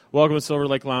Welcome to Silver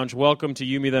Lake Lounge. Welcome to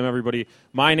You, Me, Them, everybody.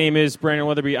 My name is Brandon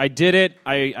Weatherby. I did it.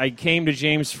 I came to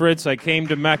James Fritz. I came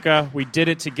to Mecca. We did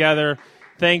it together.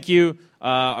 Thank you.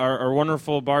 Our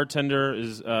wonderful bartender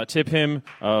is tip him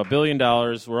 $1 billion.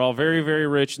 We're all very, very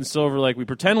rich in Silver Lake. We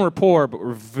pretend we're poor, but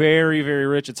we're very, very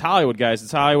rich. It's Hollywood, guys.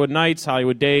 It's Hollywood nights,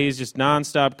 Hollywood days, just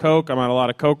nonstop Coke. I'm on a lot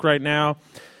of Coke right now.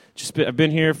 I've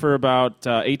been here for about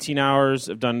 18 hours.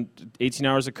 I've done 18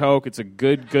 hours of Coke. It's a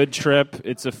good trip.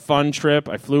 It's a fun trip.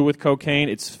 I flew with cocaine.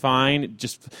 It's fine.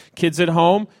 Just kids at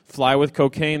home, fly with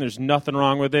cocaine. There's nothing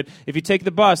wrong with it. If you take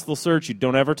the bus, they'll search you.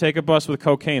 Don't ever take a bus with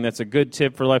cocaine. That's a good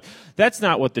tip for life. That's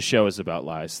not what the show is about,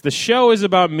 Lies. The show is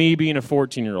about me being a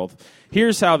 14-year-old.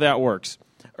 Here's how that works.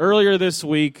 Earlier this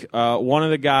week, one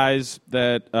of the guys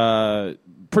that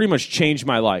pretty much changed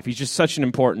my life. He's just such an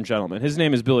important gentleman. His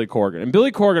name is Billy Corgan. And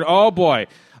Billy Corgan, oh boy,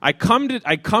 I come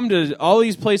to all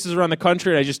these places around the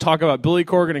country and I just talk about Billy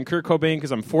Corgan and Kurt Cobain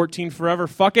because I'm 14 forever.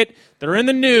 Fuck it. They're in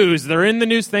the news. They're in the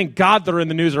news. Thank God they're in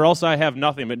the news or else I have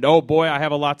nothing. But oh boy, I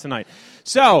have a lot tonight.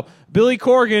 So, Billy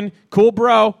Corgan, cool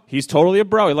bro. He's totally a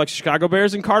bro. He likes Chicago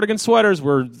Bears and cardigan sweaters.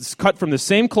 We're cut from the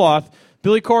same cloth.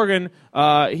 Billy Corgan,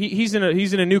 he's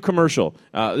in a new commercial.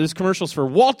 This commercial's for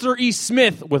Walter E.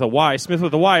 Smith with a Y. Smith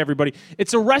with a Y, everybody.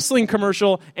 It's a wrestling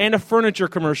commercial and a furniture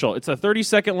commercial. It's a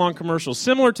 30-second long commercial,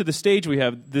 similar to the stage we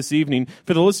have this evening.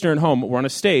 For the listener at home, we're on a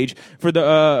stage. For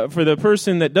the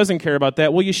person that doesn't care about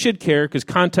that, well, you should care because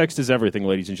context is everything,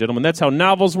 ladies and gentlemen. That's how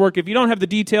novels work. If you don't have the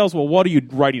details, well, what are you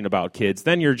writing about, kids?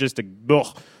 Then you're just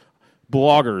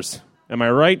bloggers. Am I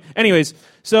right? Anyways,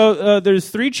 so there's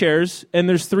 3 chairs, and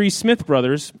there's 3 Smith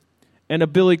brothers, and a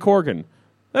Billy Corgan.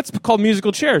 That's called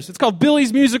musical chairs. It's called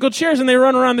Billy's Musical Chairs, and they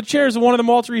run around the chairs, and one of them,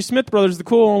 Walter E. Smith brothers, the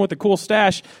cool one with the cool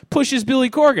stash, pushes Billy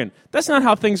Corgan. That's not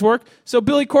how things work. So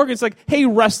Billy Corgan's like, hey,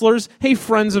 wrestlers, hey,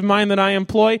 friends of mine that I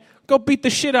employ, go beat the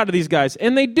shit out of these guys.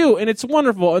 And they do, and it's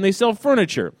wonderful, and they sell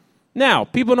furniture. Now,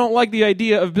 people don't like the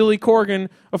idea of Billy Corgan,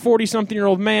 a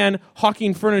 40-something-year-old man,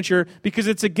 hawking furniture because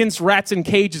it's against rats in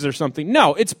cages or something.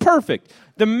 No, it's perfect.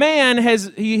 The man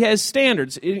has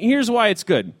standards. Here's why it's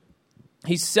good.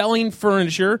 He's selling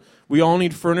furniture. We all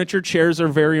need furniture. Chairs are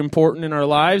very important in our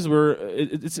lives.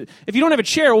 If you don't have a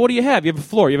chair, what do you have? You have a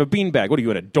floor. You have a beanbag. What are you,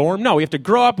 in a dorm? No, we have to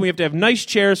grow up, and we have to have nice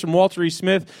chairs from Walter E.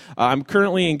 Smith. I'm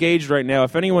currently engaged right now.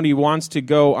 If anybody wants to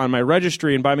go on my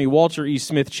registry and buy me Walter E.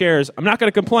 Smith chairs, I'm not going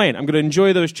to complain. I'm going to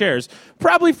enjoy those chairs,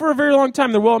 probably for a very long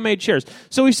time. They're well-made chairs.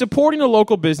 So he's supporting a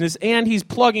local business, and he's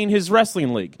plugging his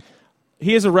wrestling league.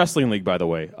 He has a wrestling league, by the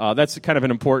way. That's kind of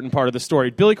an important part of the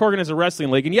story. Billy Corgan has a wrestling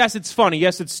league, and yes, it's funny.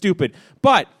 Yes, it's stupid.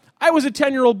 But I was a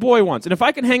 10-year-old boy once, and if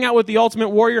I can hang out with the Ultimate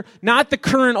Warrior, not the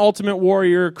current Ultimate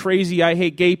Warrior, crazy, I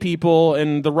hate gay people,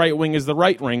 and the right wing is the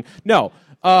right wing. No,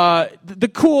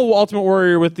 the cool Ultimate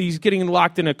Warrior with these getting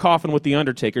locked in a coffin with the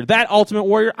Undertaker. That Ultimate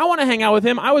Warrior, I want to hang out with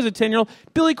him. I was a 10-year-old.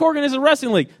 Billy Corgan is a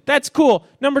wrestling league. That's cool.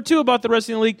 Number 2 about the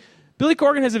wrestling league, Billy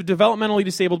Corgan has a developmentally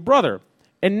disabled brother,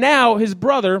 and now his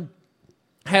brother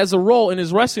has a role in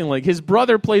his wrestling league. His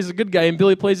brother plays a good guy, and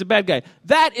Billy plays a bad guy.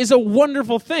 That is a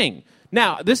wonderful thing.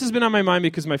 Now, this has been on my mind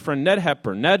because my friend Ned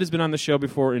Hepburn. Ned has been on the show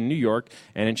before in New York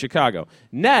and in Chicago.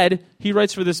 Ned, he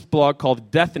writes for this blog called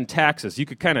Death and Taxes. You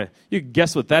could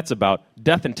guess what that's about.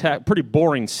 Death and Taxes, pretty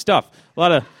boring stuff.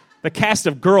 The cast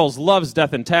of Girls loves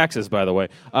Death and Taxes, by the way.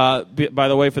 By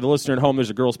the way, for the listener at home, there's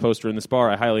a Girls poster in this bar.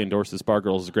 I highly endorse this bar.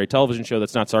 Girls is a great television show.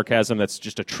 That's not sarcasm. That's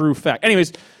just a true fact.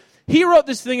 Anyways, he wrote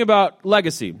this thing about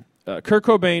legacy. Kurt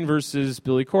Cobain versus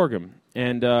Billy Corgan.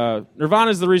 And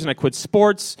Nirvana is the reason I quit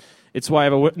sports. It's why I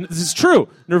have this is true.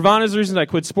 Nirvana is the reason I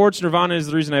quit sports. Nirvana is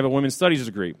the reason I have a women's studies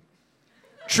degree.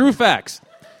 True facts.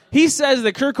 He says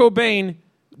that Kurt Cobain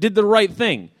did the right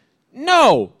thing.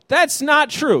 No, that's not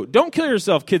true. Don't kill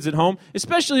yourself, kids at home,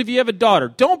 especially if you have a daughter.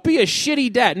 Don't be a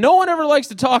shitty dad. No one ever likes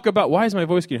to talk about, why is my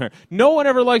voice getting higher? No one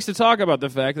ever likes to talk about the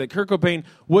fact that Kurt Cobain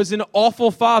was an awful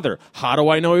father. How do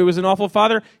I know he was an awful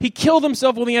father? He killed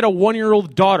himself when he had a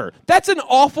 1-year-old daughter. That's an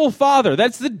awful father.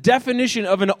 That's the definition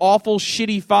of an awful,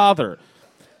 shitty father.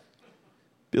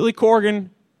 Billy Corgan,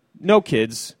 no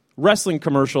kids, wrestling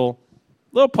commercial,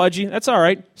 little pudgy, that's all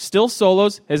right. Still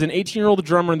solos, has an 18-year-old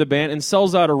drummer in the band, and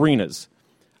sells out arenas.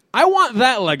 I want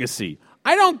that legacy.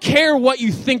 I don't care what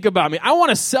you think about me. I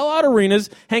want to sell out arenas,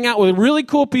 hang out with really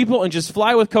cool people, and just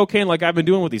fly with cocaine like I've been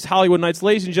doing with these Hollywood nights.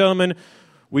 Ladies and gentlemen,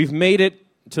 we've made it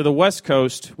to the West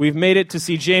Coast. We've made it to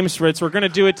see James Fritz. We're going to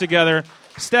do it together.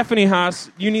 Stephanie Haas,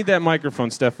 you need that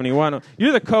microphone, Stephanie. Why don't,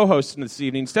 you're the co-host this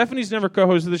evening. Stephanie's never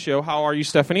co-hosted the show. How are you,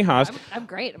 Stephanie Haas? I'm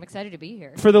great. I'm excited to be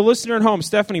here. For the listener at home,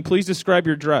 Stephanie, please describe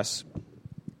your dress.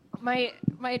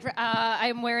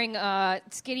 I'm wearing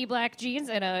skinny black jeans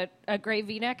and a gray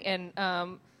V-neck and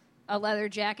a leather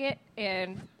jacket,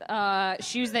 and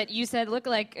shoes that you said look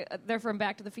like they're from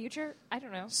Back to the Future. I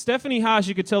don't know. Stephanie Haas,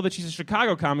 you could tell that she's a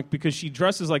Chicago comic because she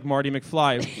dresses like Marty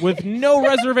McFly with no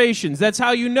reservations. That's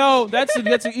how you know. That's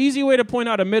an easy way to point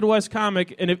out a Midwest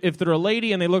comic. And if they're a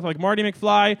lady and they look like Marty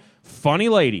McFly, funny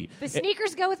lady. The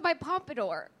sneakers go with my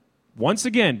pompadour. Once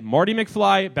again, Marty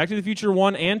McFly, Back to the Future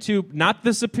 1 and 2, not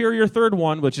the superior third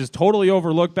one, which is totally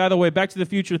overlooked. By the way, Back to the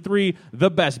Future 3, the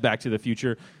best Back to the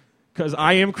Future. Because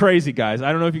I am crazy, guys.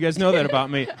 I don't know if you guys know that about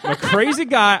me. I'm a crazy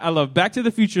guy. I love Back to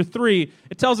the Future 3.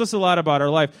 It tells us a lot about our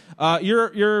life.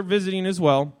 You're visiting as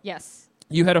well. Yes.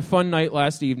 You had a fun night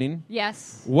last evening.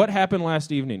 Yes. What happened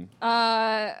last evening?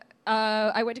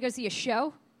 I went to go see a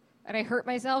show, and I hurt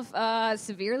myself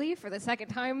severely for the second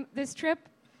time this trip.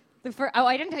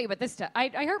 I didn't tell you about this time.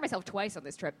 I hurt myself twice on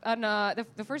this trip. On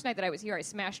the first night that I was here, I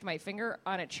smashed my finger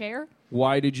on a chair.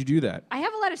 Why did you do that? I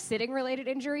have a lot of sitting-related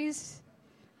injuries.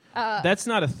 That's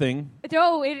not a thing.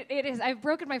 No, it is. I've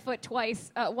broken my foot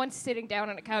twice. Once sitting down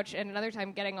on a couch, and another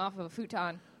time getting off of a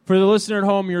futon. For the listener at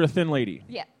home, you're a thin lady.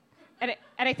 Yeah, and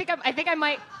I think I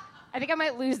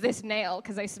might lose this nail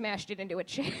because I smashed it into a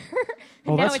chair.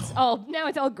 Oh, now that's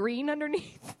it's all green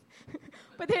underneath.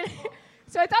 But then,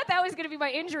 so I thought that was going to be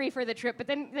my injury for the trip. But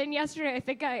then yesterday, I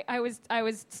think I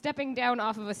was stepping down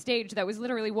off of a stage that was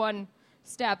literally one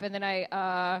step, and then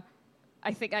I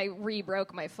think I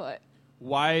re-broke my foot.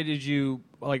 Why did you,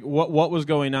 what was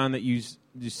going on that you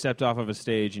stepped off of a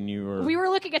stage and you were... We were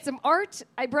looking at some art.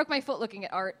 I broke my foot looking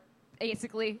at art,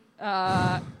 basically.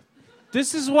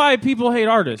 This is why people hate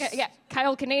artists. Yeah,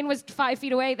 Kyle Kinane was 5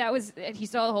 feet away. He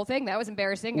saw the whole thing. That was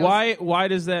embarrassing. Why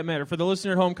does that matter? For the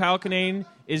listener at home, Kyle Kinane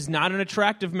is not an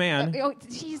attractive man.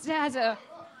 He has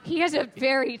a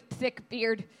very thick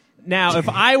beard. Now, if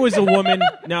I was a woman,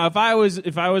 if I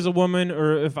was a woman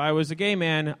or if I was a gay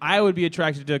man, I would be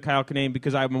attracted to Kyle Kinane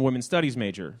because I'm a women's studies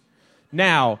major.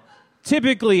 Now,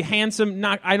 typically handsome,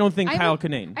 I don't think Kyle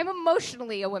Kinane. I'm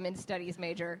emotionally a women's studies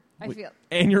major. I feel.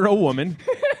 And you're a woman.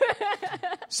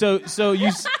 so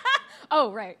you.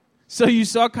 Oh, right. So you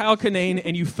saw Kyle Kinane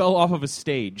and you fell off of a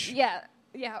stage. Yeah,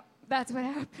 that's what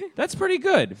happened. That's pretty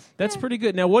good. Pretty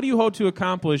good. Now, what do you hope to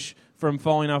accomplish from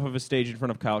falling off of a stage in front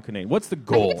of Kyle Kinane? What's the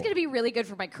goal? I think it's going to be really good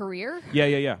for my career.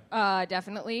 Yeah.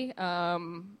 Definitely. I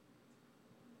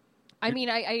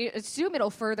assume it'll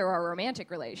further our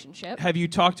romantic relationship. Have you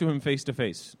talked to him face to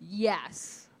face?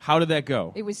 Yes. How did that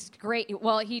go? It was great.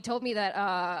 Well, he told me that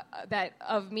that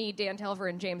of me, Dan Telfer,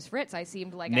 and James Fritz, I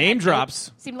seemed like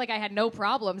seemed like I had no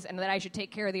problems, and that I should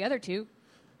take care of the other two.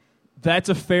 That's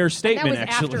a fair statement. And that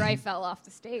was actually after I fell off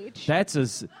the stage.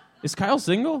 Is Kyle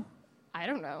single? I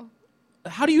don't know.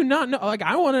 How do you not know?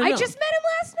 I want to know. I just met him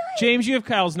last night. James, you have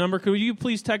Kyle's number. Could you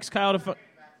please text Kyle to?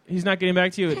 He's not getting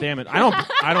back to you. Damn it!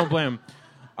 I don't blame him.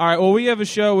 All right. Well, we have a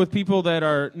show with people that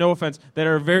are, no offense, that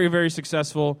are very, very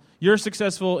successful. You're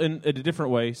successful in a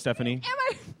different way, Stephanie. Am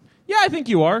I? Yeah, I think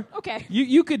you are. Okay.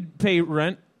 You could pay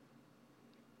rent.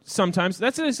 Sometimes.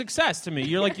 That's a success to me.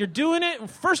 You're doing it.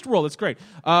 First world. It's great.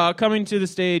 Coming to the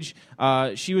stage,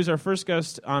 she was our first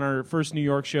guest on our first New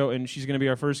York show, and she's going to be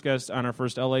our first guest on our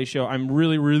first LA show. I'm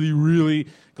really, really, really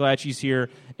glad she's here.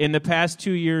 In the past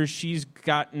 2 years, she's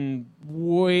gotten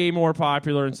way more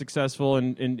popular and successful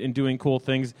and doing cool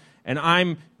things, and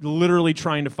I'm literally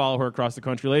trying to follow her across the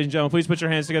country. Ladies and gentlemen, please put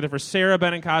your hands together for Sarah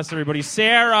Benincasa, everybody.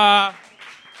 Sarah!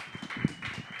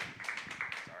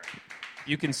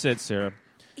 You can sit, Sarah.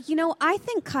 You know, I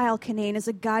think Kyle Kinane is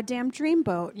a goddamn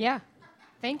dreamboat. Yeah.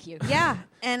 Thank you. Yeah,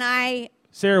 and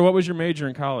Sarah, what was your major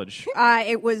in college?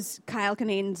 It was Kyle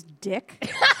Kinane's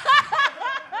dick.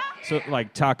 So,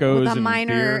 like tacos with a and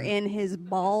minor beer? in his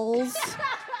balls.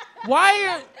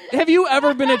 Why have you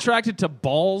ever been attracted to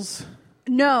balls?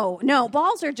 No,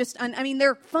 balls are just,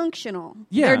 they're functional.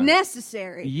 Yeah. They're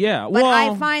necessary. Yeah, But well,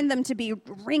 I find them to be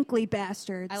wrinkly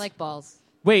bastards. I like balls.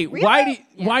 Wait, Really?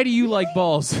 why do you like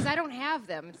balls? Because I don't have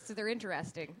them, so they're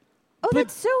interesting. Oh,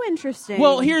 that's so interesting.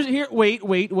 Well, wait.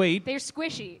 They're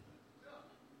squishy.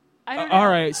 I don't know. All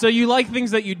right, so you like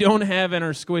things that you don't have and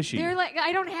are squishy. They're like,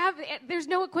 I don't have, there's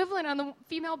no equivalent on the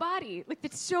female body. Like,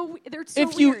 they're so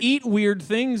if you eat weird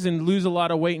things and lose a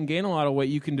lot of weight and gain a lot of weight,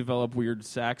 you can develop weird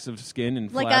sacs of skin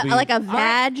and flabby. like a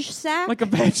vag sack? Like a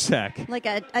vag sack. Like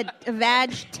a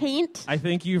vag taint? I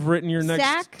think you've written your next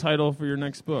Sack? title for your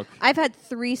next book. I've had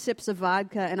 3 sips of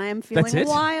vodka, and I am feeling That's it?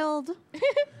 wild.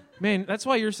 Man, that's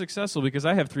why you're successful, because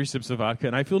I have 3 sips of vodka,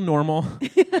 and I feel normal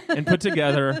and put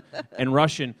together and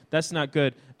Russian. That's not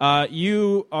good.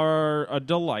 You are a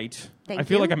delight. Thank I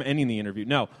feel you. like I'm ending the interview.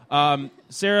 No.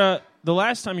 Sarah, the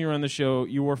last time you were on the show,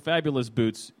 you wore fabulous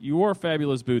boots. You wore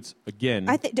fabulous boots again.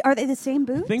 Are they the same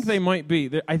boots? I think they might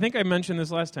be. I think I mentioned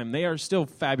this last time. They are still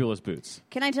fabulous boots.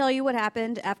 Can I tell you what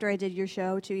happened after I did your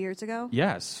show 2 years ago?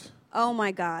 Yes. Oh,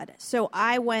 my God. So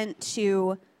I went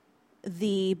to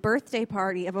the birthday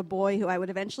party of a boy who I would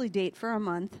eventually date for a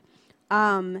month,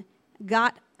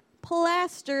 got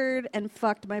plastered and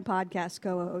fucked my podcast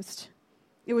co-host.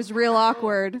 It was real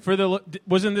awkward.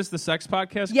 Wasn't this the sex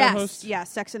podcast Yes, co-host?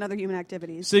 yes, sex and other human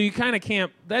activities. So you kind of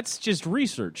can't. That's just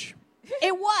research.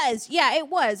 It was. Yeah, it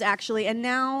was, actually. And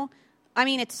now, I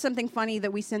mean, it's something funny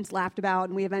that we since laughed about,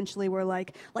 and we eventually were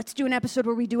like, let's do an episode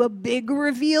where we do a big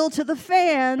reveal to the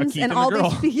fans. Keith And and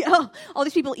the all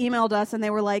these people emailed us, and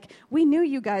they were like, we knew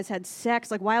you guys had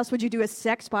sex. Like, why else would you do a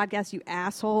sex podcast, you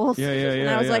assholes? Yeah, And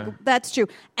I was yeah. like, that's true.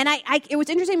 And it was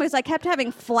interesting because I kept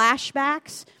having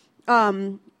flashbacks,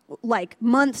 like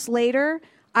months later.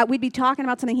 We'd be talking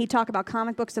about something, he'd talk about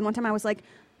comic books, and one time I was like,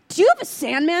 do you have a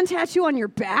Sandman tattoo on your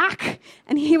back?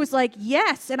 And he was like,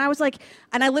 yes. And I was like,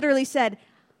 and I literally said,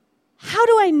 how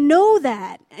do I know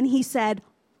that? And he said,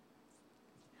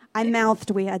 I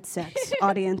mouthed we had sex,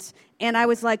 audience. And I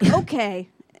was like, okay.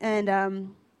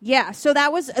 And yeah, so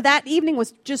that evening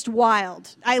was just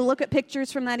wild. I look at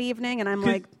pictures from that evening, and I'm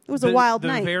like, it was a wild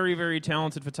night. The very, very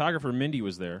talented photographer, Mindy,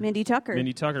 was there. Mindy Tucker.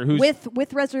 Who's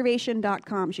with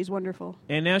reservation.com. She's wonderful.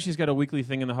 And now she's got a weekly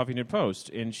thing in the Huffington Post,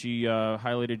 and she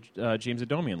highlighted James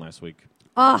Adomian last week.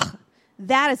 Ugh,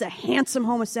 that is a handsome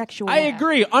homosexual. I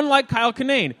agree. Unlike Kyle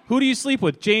Kinane. Who do you sleep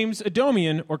with, James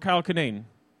Adomian or Kyle Kinane?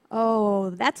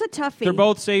 Oh, that's a toughie. They're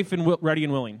both safe and ready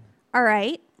and willing. All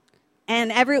right.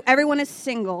 And everyone is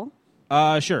single.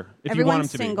 Sure. If Everyone's you want them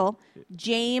to single. be.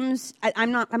 James,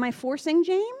 I'm not. Am I forcing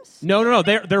James? No.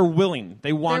 They're willing.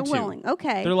 They want to. They're willing.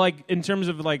 Okay. They're like, in terms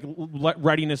of like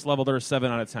readiness level, they're a 7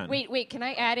 out of 10. Wait. Can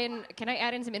I add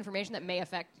in some information that may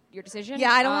affect your decision?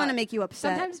 Yeah, I don't want to make you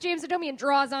upset. Sometimes James Adomian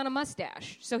draws on a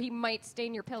mustache, so he might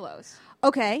stain your pillows.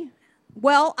 Okay.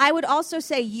 Well, I would also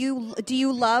say do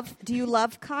you love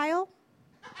Kyle?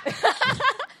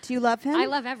 Do you love him? I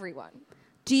love everyone.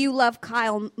 Do you love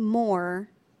Kyle more?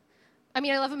 I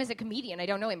mean, I love him as a comedian. I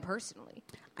don't know him personally.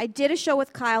 I did a show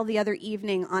with Kyle the other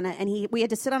evening we had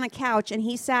to sit on a couch, and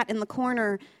he sat in the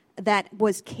corner that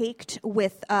was caked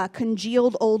with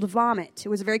congealed old vomit. It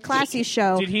was a very classy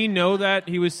show. Did he know that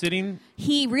he was sitting?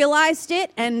 He realized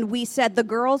it, and we said the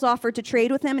girls offered to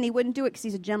trade with him, and he wouldn't do it because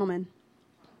he's a gentleman.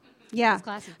 Yeah. That's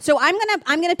classy. So I'm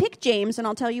gonna pick James, and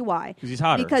I'll tell you why. Because he's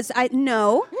hotter. Because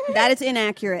that is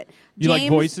inaccurate. You like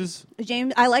voices?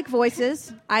 James, I like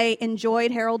voices. I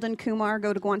enjoyed Harold and Kumar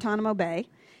go to Guantanamo Bay,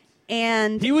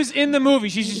 and He was in the movie.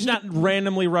 She's just not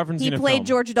randomly referencing he a played film.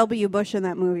 George W. Bush in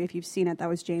that movie. If you've seen it, that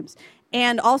was James.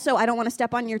 And also, I don't want to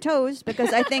step on your toes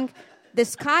because I think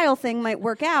this Kyle thing might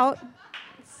work out.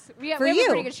 We For have you. a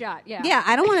pretty good shot. Yeah. Yeah,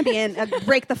 I don't want to be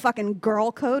break the fucking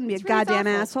girl code and be a It's really goddamn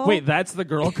thoughtful. asshole. Wait, that's the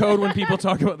girl code when people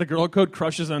talk about the girl code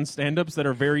crushes on stand-ups that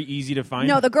are very easy to find?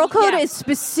 No, the girl code Yeah. is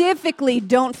specifically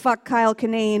don't fuck Kyle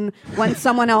Kinane when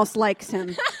someone else likes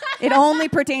him. It only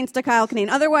pertains to Kyle Kinane.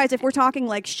 Otherwise, if we're talking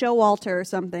like Showalter or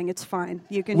something, it's fine.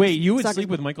 You can. Wait, you would suck sleep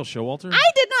his- with Michael Showalter?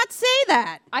 I did not say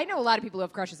that. I know a lot of people who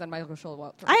have crushes on Michael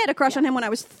Showalter. I had a crush on him when I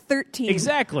was 13.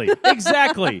 Exactly.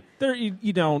 There,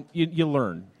 you don't. You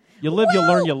learn. You live, you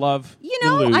learn, you love. You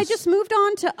know, lose. I just moved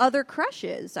on to other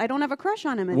crushes. I don't have a crush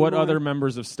on him anymore. What other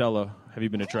members of Stella have you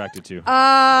been attracted to?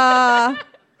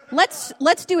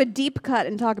 Let's do a deep cut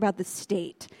and talk about the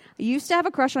state. I used to have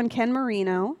a crush on Ken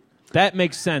Marino. That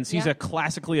makes sense. He's Yeah. a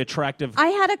classically attractive. I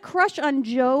had a crush on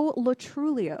Joe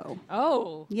Latrulio.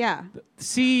 Oh. Yeah.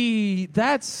 See,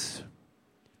 that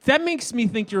makes me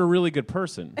think you're a really good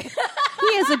person. He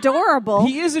is adorable.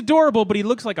 He is adorable, but he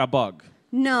looks like a bug.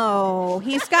 No,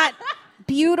 he's got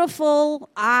beautiful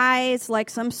eyes like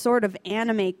some sort of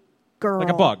anime girl. Like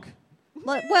a bug.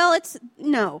 Well,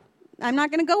 no. I'm not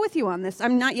going to go with you on this.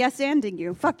 I'm not yes-anding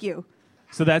you. Fuck you.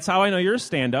 So that's how I know you're a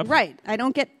stand-up. Right.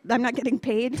 I'm not getting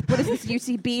paid. What is this,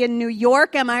 UCB in New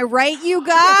York? Am I right, you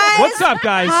guys? What's up,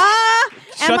 guys? Huh?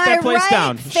 Shut Am that I place right?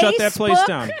 down. Shut that place Facebook?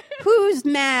 down. Who's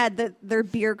mad that their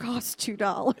beer costs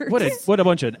 $2? What a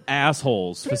bunch of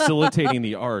assholes facilitating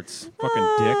the arts. Fucking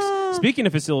dicks. Speaking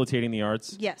of facilitating the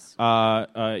arts, Yes.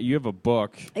 you have a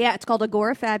book. Yeah, it's called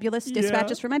Agora Fabulous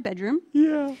Dispatches from My Bedroom.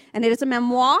 Yeah. And it is a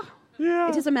memoir. Yeah.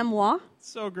 It is a memoir.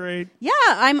 So great. Yeah,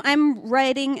 I'm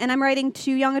writing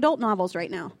 2 young adult novels right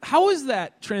now. How is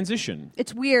that transition?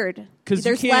 It's weird 'Cause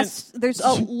you can't- there's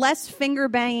less finger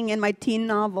banging in my teen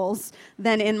novels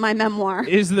than in my memoir.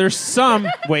 Is there some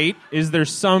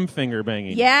finger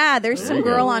banging? Yeah, there's some you go.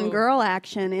 girl on girl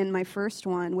action in my first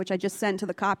one, which I just sent to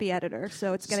the copy editor,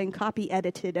 so it's getting copy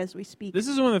edited as we speak. This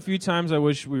is one of the few times I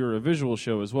wish we were a visual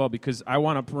show as well, because I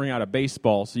want to bring out a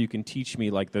baseball so you can teach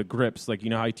me like the grips, like you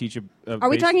know how you teach a Are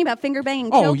we talking about finger banging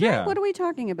Oh, children? yeah. What are we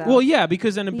talking about? Well, yeah,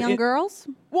 because in a Young girls?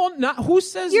 Well, not who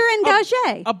says You're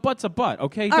engagé. A butt's a butt,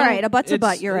 okay? All right, a butt's a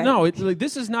butt, you're right. No,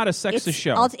 this is not a sexist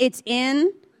show. It's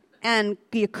in, and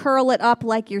you curl it up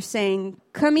like you're saying,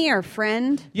 "Come here,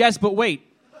 friend." Yes, but wait.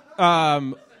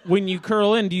 When you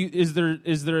curl in, is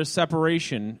there a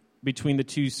separation between the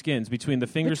two skins, between the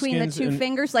finger Between skins the two and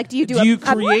fingers, like do you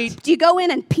create do you go in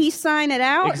and peace sign it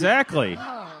out? exactly?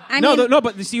 I No, mean,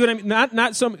 but you see what I mean?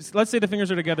 Not so. Let's say the fingers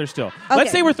are together still. Okay.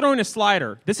 Let's say we're throwing a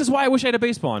slider. This is why I wish I had a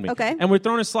baseball on me. Okay. And we're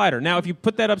throwing a slider. Now, if you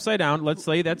put that upside down, let's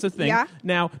say that's a thing. Yeah.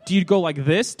 Now, do you go like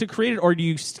this to create it, or do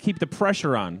you keep the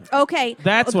pressure on? Okay.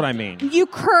 That's what I mean. You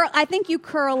curl. I think you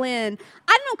curl in.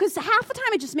 I don't know, because half the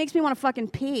time it just makes me want to fucking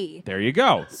pee. There you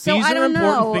go. So These I are don't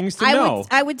important know. things to know.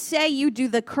 I would say you do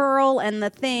the curl and the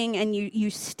thing, and you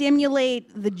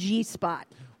stimulate the G spot.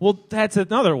 Well, that's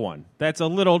another one. That's a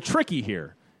little tricky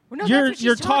here. Well, no, you're that's what she's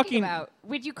you're talking about.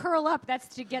 When you curl up, that's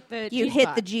to get the You G-spot.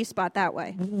 hit the G spot that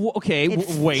way. Okay,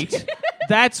 It's- wait.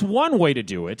 That's one way to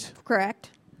do it.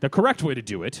 Correct. The correct way to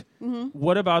do it. Mm-hmm.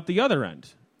 What about the other end?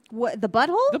 What, the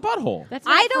butthole? The butthole. That's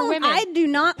not for women. I do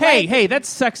not. Hey, like, hey,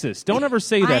 that's sexist. Don't ever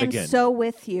say that I'm again. so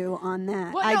with you on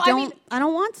that. Well, I no, don't. I I, mean-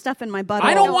 don't want stuff in my butthole.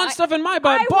 I don't No, want stuff in my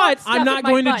butt, I but want I'm stuff not in my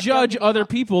going to butt, judge don't get me other wrong.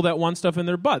 people that want stuff in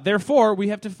their butt. Therefore, we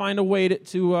have to find a way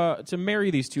to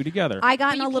marry these two together. I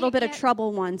got in But a you little can't bit of get-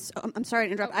 trouble once. I'm sorry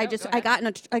to interrupt. Okay, go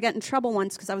ahead. I got in trouble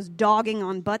once because I was dogging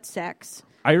on butt sex,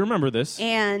 I remember this.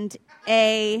 and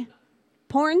a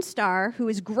porn star who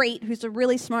is great, who's a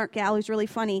really smart gal, who's really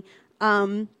funny,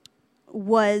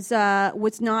 was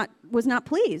not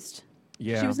pleased.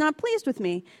 Yeah. She was not pleased with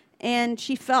me, and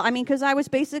she felt. I mean, because I was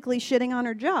basically shitting on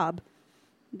her job,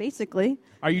 basically.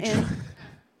 Are you? And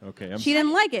Okay. she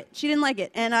didn't like it. She didn't like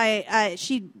it, and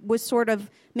she was sort of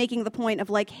making the point of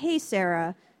like, "Hey,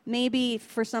 Sarah, maybe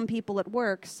for some people it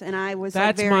works." And I was.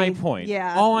 That's like, my very, point.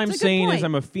 Yeah. All it's I'm a good saying is point.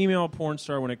 I'm a female porn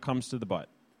star when it comes to the butt.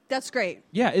 That's great.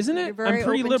 Yeah, isn't it? You're very I'm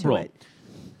pretty open to liberal. it.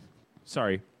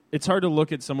 Sorry. It's hard to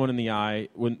look at someone in the eye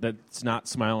that's not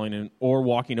smiling or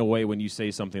walking away when you say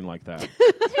something like that.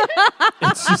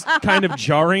 It's just kind of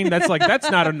jarring. That's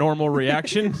not a normal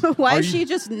reaction. Why Are is you- she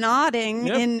just nodding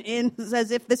Yep. in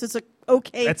as if this is a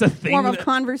okay That's a thing form of that-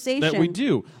 conversation? that we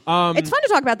do? It's fun to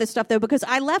talk about this stuff, though, because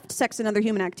I left Sex and Other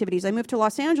Human Activities. I moved to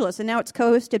Los Angeles, and now it's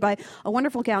co-hosted by a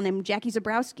wonderful gal named Jackie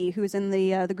Zabrowski, who's in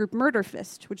the group Murder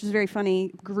Fist, which is a very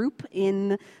funny group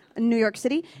in New York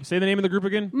City. Say the name of the group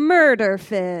again. Murder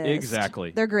Fist.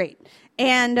 Exactly. They're great.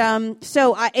 And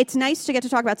so it's nice to get to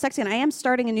talk about sex again. I am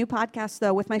starting a new podcast,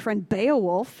 though, with my friend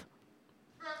Beowulf.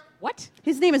 What?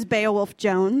 His name is Beowulf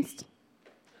Jones.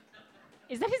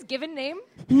 Is that his given name?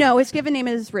 No, his given name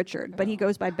is Richard, but he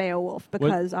goes by Beowulf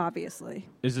because, obviously.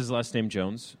 Is his last name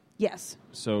Jones? Yes.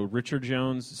 So Richard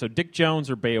Jones. So Dick Jones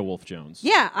or Beowulf Jones?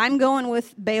 Yeah, I'm going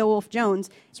with Beowulf Jones.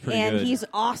 pretty and good. he's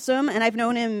awesome, and I've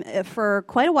known him for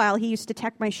quite a while. He used to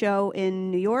tech my show in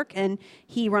New York, and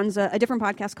he runs a different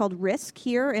podcast called Risk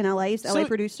here in LA. He's the LA So,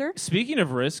 producer. Speaking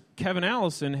of Risk, Kevin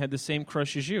Allison had the same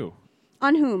crush as you,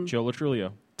 On whom? Joe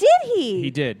Latrulio. Did he? He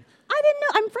did. I didn't know.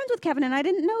 I'm friends with Kevin, and I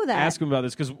didn't know that. Ask him about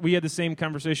this because we had the same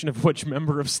conversation of which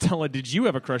member of Stella did you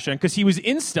have a crush on? Because he was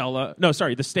in Stella. No,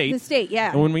 sorry, The State. The State,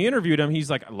 yeah. And when we interviewed him, he's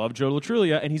like, I love Joe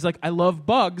Latrulio. And he's like, I love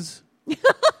bugs.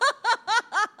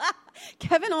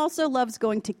 Kevin also loves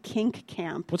going to kink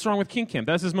camp. What's wrong with King Camp?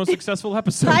 That's his most successful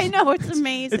episode. I know, it's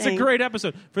amazing. It's a great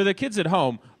episode. For the kids at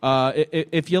home,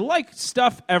 if you like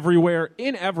stuff everywhere,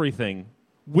 in everything,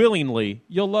 willingly,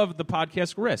 you'll love the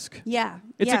podcast Risk. Yeah.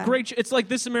 It's yeah. a great it's like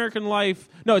This American Life.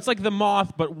 No, it's like The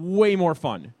Moth, but way more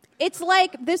fun. It's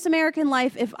like This American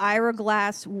Life if Ira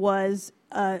Glass was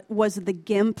the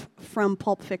Gimp from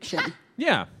Pulp Fiction.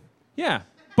 Yeah. Yeah.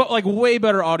 But like way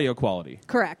better audio quality.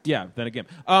 Correct. Yeah, than a Gimp.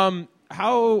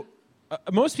 How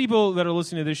most people that are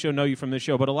listening to this show know you from this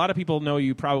show, but a lot of people know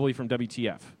you probably from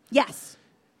WTF. Yes.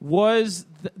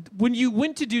 When you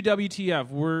went to do WTF,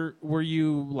 were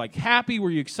you like happy? Were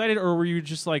you excited, or were you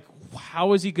just like,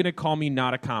 how is he going to call me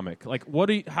not a comic? Like,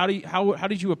 how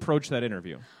did you approach that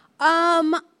interview?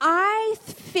 I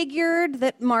figured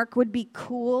that Mark would be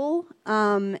cool,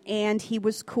 and he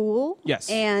was cool. Yes.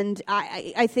 And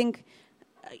I think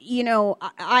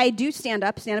I do stand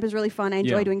up. Stand up is really fun. I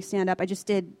enjoy Yeah. doing stand up. I just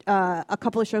did a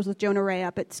couple of shows with Jonah Ray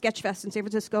up at Sketchfest in San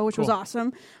Francisco, which was Cool.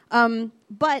 awesome.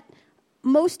 But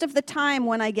most of the time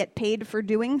when I get paid for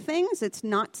doing things, it's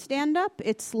not stand up.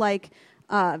 It's like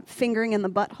fingering in the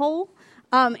butthole.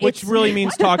 Which it's- really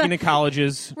means talking to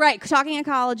colleges. Right, talking at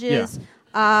colleges,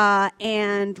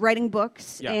 and writing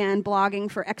books, Yeah. and blogging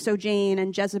for Exojane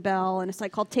and Jezebel, and a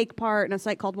site called Take Part, and a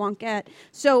site called Wonkette.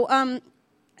 So,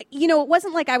 it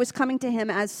wasn't like I was coming to him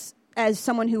as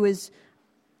someone who is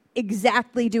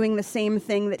exactly doing the same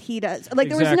thing that he does. Like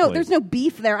Exactly. there's no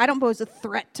beef there. I don't pose a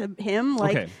threat to him.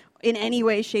 Like. Okay. In any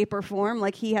way, shape, or form.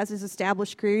 Like, he has his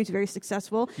established career. He's very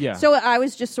successful. Yeah. So I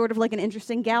was just sort of like an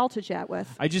interesting gal to chat with.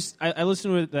 I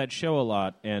listen to that show a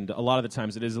lot, and a lot of the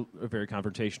times it is a very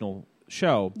confrontational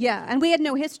show. Yeah, and we had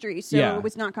no history, so Yeah. it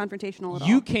was not confrontational at all.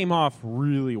 You came off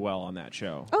really well on that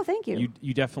show. Oh, thank you.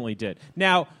 You definitely did.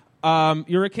 Now,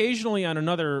 you're occasionally on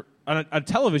a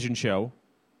television show.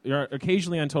 You're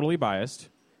occasionally on Totally Biased.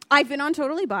 I've been on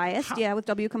Totally Biased, with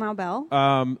W. Kamau Bell.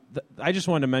 I just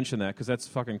wanted to mention that because that's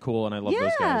fucking cool, and I love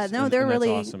those guys. No, and they're that's really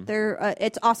awesome.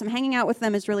 It's awesome. Hanging out with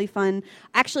them is really fun.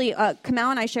 Actually, Kamau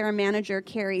and I share a manager,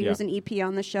 Carrie, who's Yeah. an EP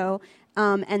on the show,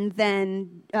 and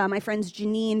then my friends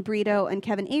Janine Brito and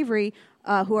Kevin Avery,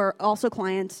 who are also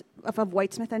clients of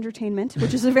Whitesmith Entertainment,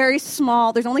 which is a very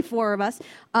small. There's only 4 of us.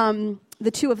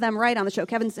 The 2 of them write on the show.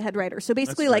 Kevin's the head writer. So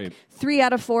basically, That's like great. 3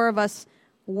 out of 4 of us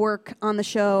work on the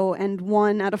show, and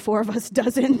 1 out of 4 of us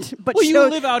doesn't. But Well, you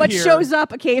live out here. shows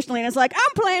up occasionally and is like,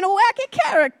 I'm playing a wacky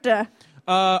character.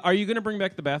 Are you going to bring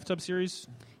back the bathtub series?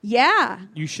 Yeah.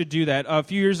 You should do that. A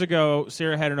few years ago,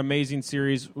 Sarah had an amazing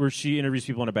series where she interviews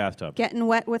people in a bathtub. Getting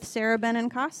wet with Sarah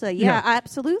Benincasa. Yeah, Yeah.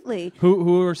 absolutely.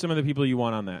 Who are some of the people you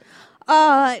want on that?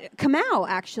 Kamau,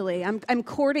 actually. I'm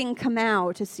courting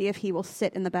Kamau to see if he will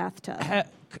sit in the bathtub.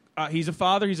 He's a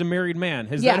father. He's a married man.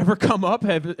 Has Yeah. that ever come up?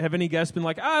 Have any guests been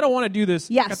like, I don't want to do this?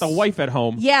 Yes. Got the wife at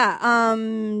home. Yeah,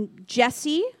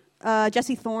 Jesse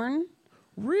Thorne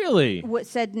Really?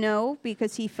 said no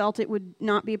because he felt it would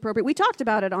not be appropriate. We talked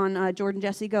about it on Jordan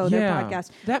Jesse Go, their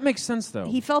podcast. That makes sense, though.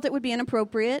 He felt it would be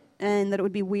inappropriate and that it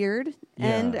would be weird,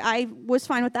 and Yeah. I was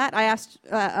fine with that. I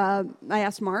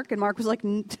asked Mark, and Mark was like,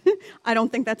 "I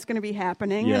don't think that's going to be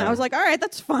happening." And Yeah. I was like, "All right,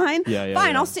 that's fine. Yeah,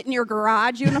 Fine, yeah. I'll sit in your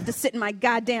garage. You don't have to sit in my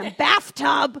goddamn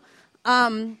bathtub."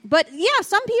 But yeah,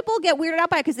 some people get weirded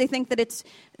out by it because they think that it's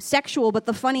sexual. But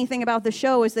the funny thing about the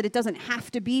show is that it doesn't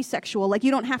have to be sexual. Like, you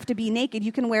don't have to be naked.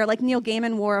 You can wear, like Neil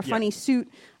Gaiman wore a funny suit.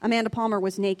 Amanda Palmer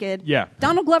was naked. Yeah.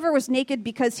 Donald Glover was naked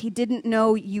because he didn't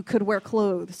know you could wear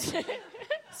clothes.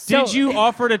 Did you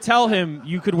offer to tell him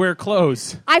you could wear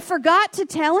clothes? I forgot to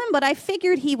tell him, but I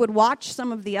figured he would watch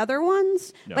some of the other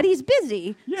ones. No. But he's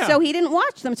busy, Yeah. so he didn't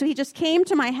watch them. So he just came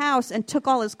to my house and took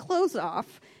all his clothes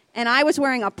off. And I was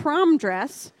wearing a prom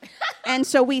dress. And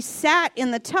so we sat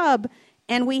in the tub,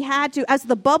 and we had to, as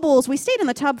the bubbles, we stayed in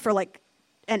the tub for like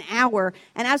an hour.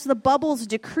 And as the bubbles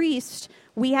decreased,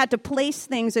 we had to place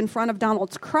things in front of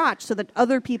Donald's crotch so that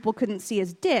other people couldn't see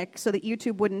his dick, so that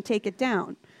YouTube wouldn't take it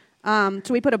down. So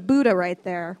we put a Buddha right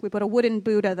there. We put a wooden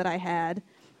Buddha that I had.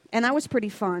 And that was pretty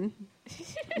fun.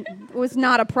 It was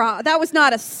not that was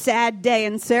not a sad day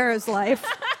in Sarah's life.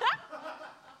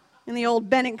 In the old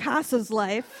Benincasa's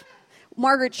life.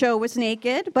 Margaret Cho was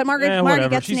naked, but Margie whatever.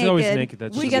 gets She's naked. always naked.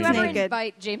 That's Would She you gets ever naked.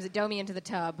 invite James Adomi into the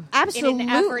tub Absolutely. in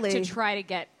an effort to try to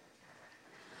get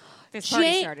this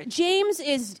party started? James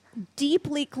is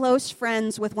deeply close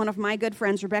friends with one of my good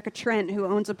friends, Rebecca Trent, who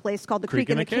owns a place called the Creek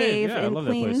in the Cave Yeah, I in love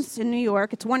that place. Queens, in New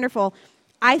York. It's wonderful.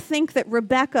 I think that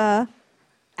Rebecca,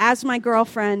 as my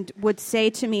girlfriend, would say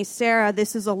to me, Sarah,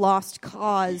 this is a lost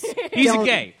cause. He's a Don't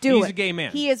gay. do He's it." a gay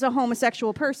man. He is a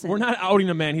homosexual person. We're not outing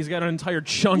a man. He's got an entire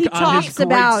chunk He on his talks great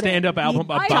about it. stand-up album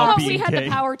He- I about thought being we had gay. the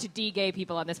power to de-gay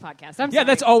people on this podcast. I'm Yeah, sorry.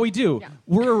 that's all we do. Yeah.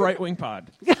 We're a right-wing pod.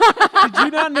 Did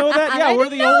you not know that? Yeah, I we're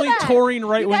didn't the know only that. touring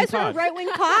right-wing You guys are a pod. right-wing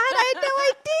pod? I had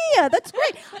no idea. That's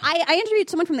great. I interviewed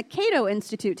someone from the Cato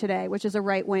Institute today, which is a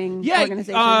right-wing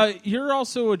organization. Yeah, you're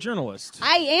also a journalist.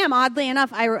 I am, oddly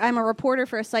enough. I'm a reporter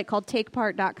for a site called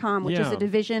TakePart.com, which is Yeah. a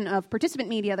division of Participant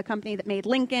Media, the company that made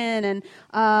Lincoln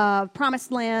and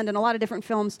Promised Land and a lot of different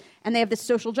films. And they have this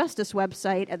social justice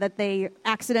website that they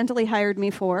accidentally hired me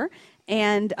for.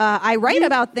 And I write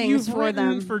about things You've for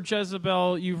written them. for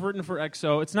Jezebel. You've written for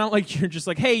EXO. It's not like you're just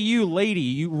like, hey, you lady,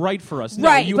 you write for us. No,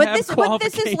 Right, you but have this is like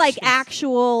qualifications.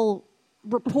 actual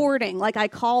reporting. Like, I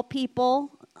call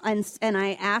people and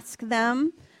I ask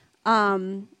them.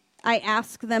 I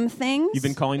ask them things. You've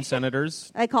been calling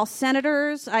senators. I call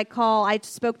senators. I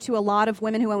spoke to a lot of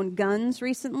women who own guns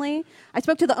recently. I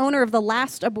spoke to the owner of the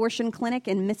last abortion clinic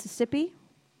in Mississippi.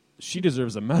 She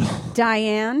deserves a medal.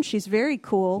 Diane, she's very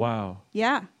cool. Wow.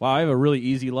 Yeah. Wow, I have a really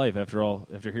easy life after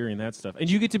hearing that stuff. And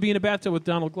you get to be in a bathtub with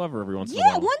Donald Glover every once in a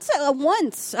Yeah, while.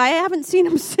 once. I haven't seen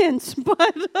him since,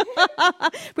 but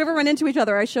if we ever run into each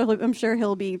other, I'm sure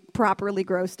he'll be properly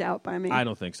grossed out by me. I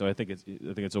don't think so. I think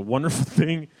it's a wonderful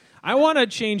thing. I want to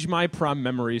change my prom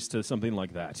memories to something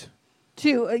like that.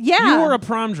 Yeah. You wore a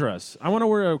prom dress. I want to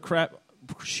wear a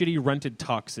shitty rented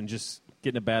tux and just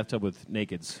get in a bathtub with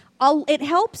nakeds. It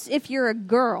helps if you're a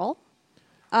girl.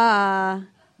 And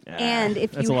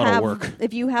if that's you a lot of have work.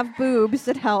 if you have boobs,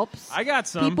 it helps. I got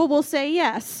some. People will say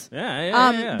yes.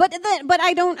 Yeah. But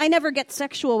I never get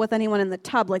sexual with anyone in the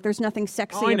tub. Like there's nothing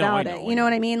sexy I know, about it. You know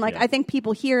what I mean? Like Yeah. I think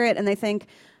people hear it and they think,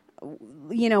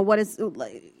 what is,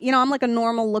 I'm like a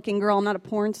normal looking girl. I'm not a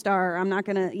porn star. I'm not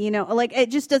gonna, like it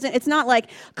just doesn't. It's not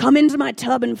like come into my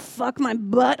tub and fuck my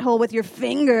butthole with your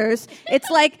fingers.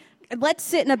 It's like. Let's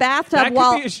sit in a bathtub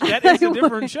that is a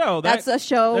different show. That's a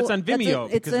show. That's on Vimeo.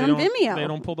 It's because on Vimeo. They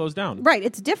don't pull those down. Right.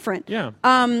 It's different. Yeah.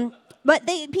 But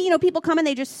people come and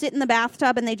they just sit in the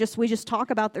bathtub and we just talk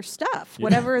about their stuff,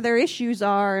 whatever their issues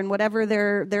are and whatever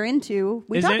they're into.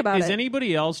 We talk about it. Is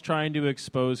anybody else trying to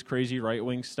expose crazy right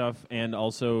wing stuff and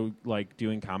also like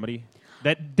doing comedy?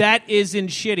 That isn't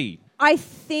shitty. I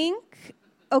think.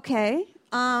 Okay.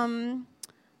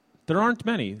 There aren't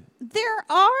many. There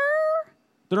are.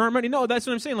 There aren't many. No, that's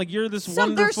what I'm saying. Like you're this There's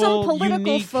wonderful, some political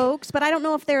unique folks, but I don't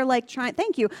know if they're like trying.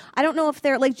 Thank you. I don't know if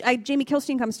they're like Jamie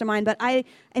Kilstein comes to mind, but and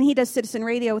he does Citizen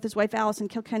Radio with his wife Allison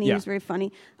Kilkenny, who's very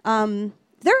funny. There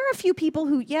are a few people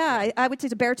who, I would say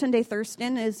Baratunde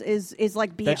Thurston is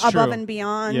like above true. and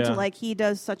beyond. Yeah. Like he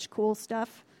does such cool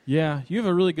stuff. Yeah, you have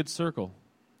a really good circle.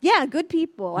 Yeah, good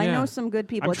people. I Yeah. know some good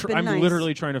people. It's been I'm nice.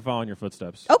 literally trying to follow in your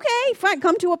footsteps. Okay, fine.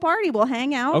 Come to a party. We'll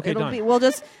hang out. Okay, done. We'll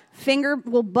just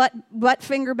we'll butt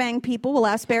finger bang people. We'll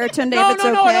ask Baratunde No, if it's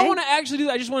okay. I don't want to actually do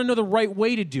that. I just want to know the right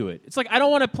way to do it. It's like I don't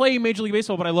want to play Major League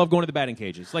Baseball, but I love going to the batting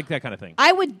cages. Like that kind of thing.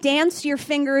 I would dance your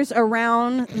fingers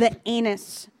around the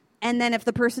anus. And then if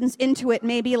the person's into it,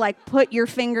 maybe like put your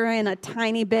finger in a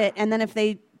tiny bit. And then if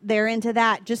they're into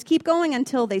that, just keep going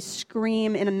until they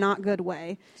scream in a not good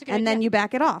way. And then you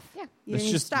back it off. Yeah. You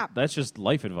need to stop. That's just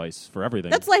life advice for everything.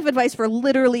 That's life advice for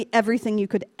literally everything you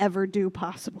could ever do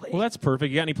possibly. Well, that's perfect.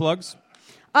 You got any plugs?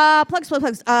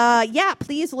 Plugs. Yeah,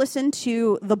 please listen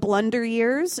to The Blunder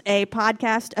Years, a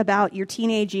podcast about your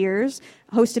teenage years,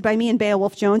 hosted by me and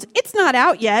Beowulf Jones. It's not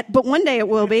out yet, but one day it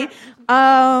will be.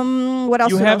 What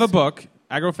else? You have a book,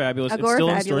 Agorafabulous. It's still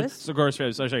in Agorafabulous. store.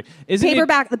 Agorafabulous. Sorry. The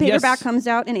paperback Yes. comes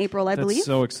out in April, I believe. That's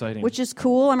so exciting. Which is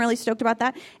cool. I'm really stoked about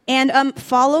that. And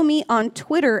follow me on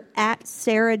Twitter at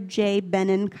Sarah J.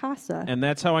 Benincasa. And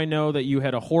that's how I know that you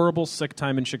had a horrible sick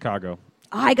time in Chicago.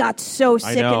 I got so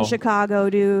sick know. in Chicago,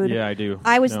 dude. Yeah, I do.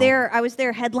 I was No. there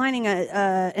headlining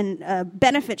a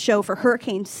benefit show for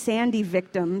Hurricane Sandy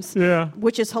victims. Yeah.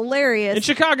 Which is hilarious. In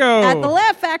Chicago. At the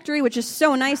Laugh Factory, which is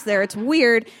so nice there. It's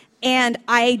weird. And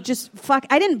I just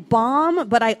I didn't bomb,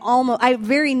 but I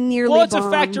very nearly Well, it's bombed. a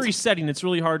factory setting. It's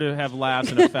really hard to have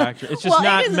laughs in a factory. It's just Well,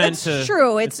 not it is, meant it's to.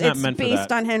 true. It's not meant for based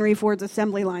that. on Henry Ford's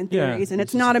assembly line Yeah, theories, and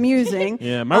it's it's not amusing.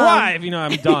 Yeah, my wife.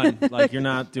 I'm done. Like you're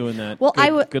not doing that. Well,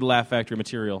 good Laugh Factory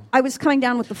material. I was coming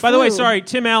down with the flu. By the way, sorry,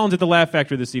 Tim Allen's at the Laugh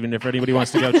Factory this evening. If anybody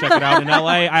wants to go check it out in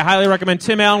L.A., I highly recommend.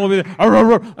 Tim Allen will be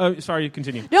there. Sorry,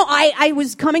 continue. No, I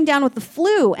was coming down with the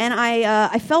flu, and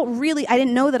I felt really. I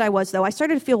didn't know that I was though. I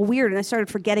started to feel weird, and I started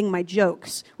forgetting my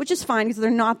jokes, which is fine because they're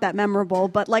not that memorable.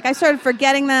 But like I started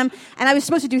forgetting them, and I was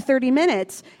supposed to do 30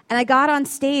 minutes, and I got on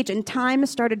stage, and time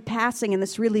started passing in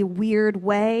this really weird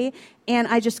way. And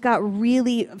I just got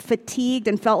really fatigued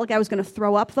and felt like I was going to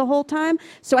throw up the whole time.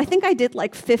 So I think I did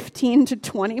like 15 to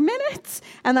 20 minutes.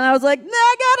 And then I was like, nah,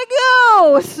 I gotta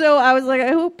go. So I was like, I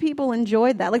hope people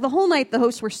enjoyed that. Like the whole night, the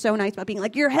hosts were so nice about being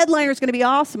like, your headliner is going to be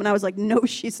awesome. And I was like, no,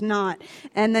 she's not.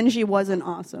 And then she wasn't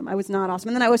awesome. I was not awesome.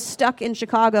 And then I was stuck in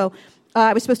Chicago.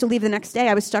 I was supposed to leave the next day.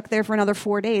 I was stuck there for another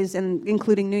 4 days, and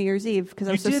including New Year's Eve because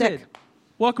I was so sick.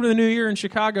 Welcome to the new year in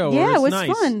Chicago. Yeah, where it's it was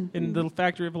nice, fun. in the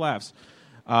Factory of Laughs.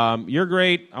 You're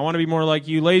great. I want to be more like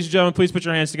you. Ladies and gentlemen, please put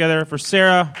your hands together for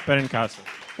Sarah Benincasa.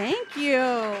 Thank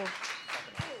you.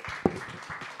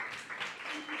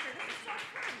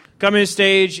 Coming to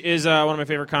stage is one of my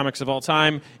favorite comics of all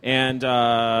time, and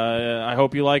I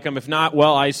hope you like him. If not,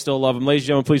 well, I still love him. Ladies and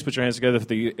gentlemen, please put your hands together for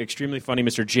the extremely funny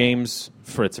Mr. James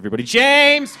Fritz. Everybody,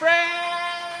 James Fritz!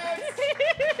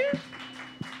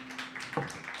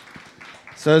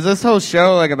 So is this whole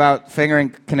show like about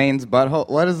fingering Kanane's butthole?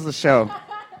 What is the show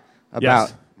about?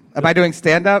 Yes. Am I doing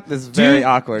stand-up? This is very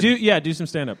awkward. Do some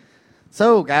stand-up.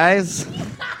 So, guys,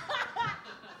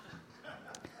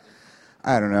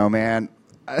 I don't know, man.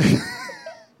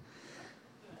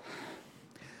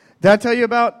 Did I tell you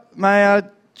about my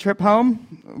trip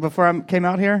home before I came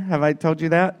out here? Have I told you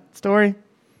that story?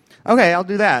 Okay, I'll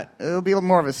do that. It'll be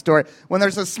more of a story. When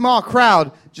there's a small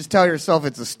crowd, just tell yourself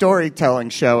it's a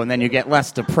storytelling show, and then you get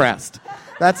less depressed.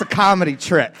 That's a comedy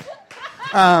trick.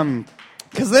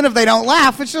 Because then if they don't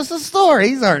laugh, it's just a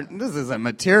story. This isn't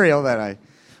material that I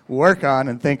work on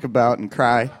and think about and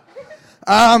cry.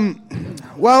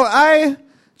 Well, I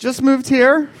just moved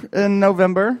here in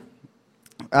November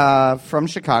from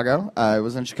Chicago. I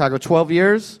was in Chicago 12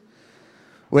 years,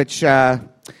 which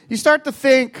you start to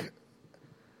think,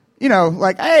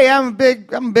 like, hey, I'm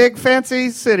a big fancy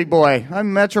city boy.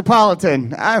 I'm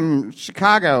metropolitan. I'm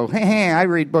Chicago. I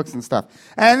read books and stuff.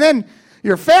 And then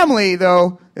your family,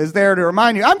 though, is there to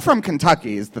remind you, I'm from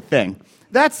Kentucky is the thing.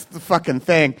 That's the fucking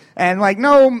thing. And, like,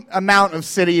 no amount of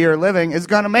city you're living is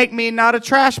going to make me not a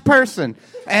trash person.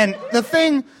 And the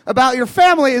thing about your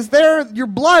family is your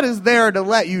blood is there to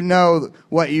let you know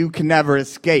what you can never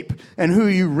escape and who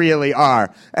you really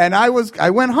are. And I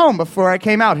went home before I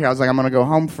came out here. I was like, I'm going to go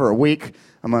home for a week.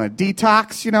 I'm going to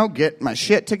detox, get my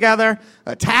shit together,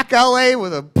 attack LA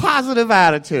with a positive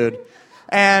attitude.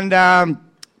 And,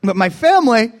 but my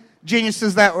family,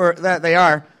 geniuses that they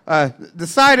are,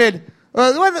 decided...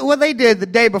 what they did the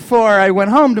day before I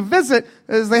went home to visit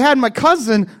is they had my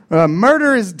cousin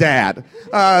murder his dad.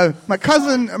 My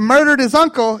cousin murdered his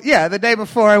uncle, the day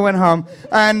before I went home.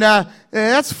 And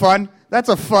that's fun. That's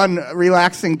a fun,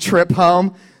 relaxing trip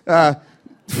home. Well,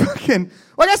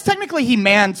 I guess technically he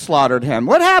manslaughtered him.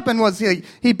 What happened was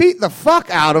he beat the fuck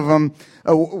out of him.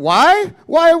 Why?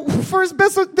 Why? For his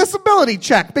disability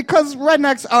check. Because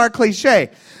rednecks are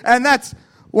cliche. And that's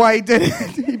why he did it.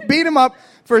 He beat him up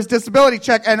for his disability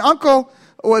check, and Uncle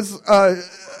was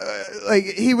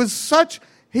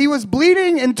he was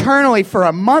bleeding internally for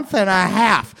a month and a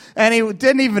half, and he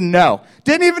didn't even know.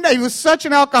 He was such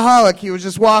an alcoholic. He was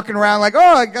just walking around like,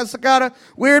 oh, I guess I got a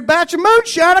weird batch of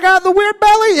moonshine. I got the weird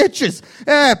belly itches,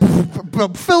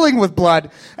 filling with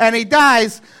blood, and he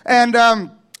dies. And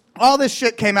all this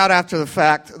shit came out after the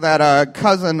fact that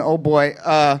cousin,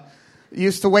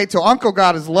 used to wait till Uncle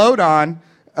got his load on.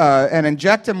 And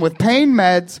inject him with pain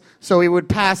meds so he would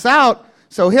pass out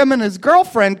so him and his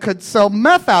girlfriend could sell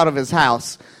meth out of his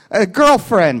house. A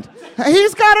girlfriend.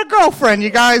 He's got a girlfriend, you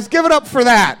guys. Give it up for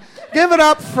that. Give it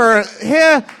up for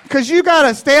him, because you got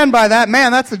to stand by that.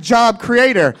 Man, that's a job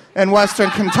creator in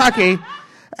Western Kentucky.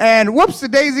 And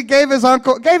whoops-a-daisy gave his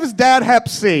dad Hep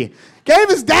C. Gave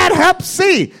his dad Hep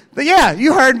C. Yeah,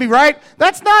 you heard me right.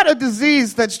 That's not a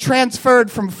disease that's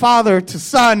transferred from father to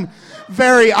son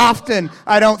very often,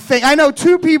 I don't think. I know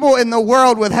 2 people in the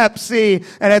world with Hep C,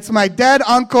 and it's my dead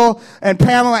uncle and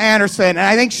Pamela Anderson, and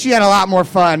I think she had a lot more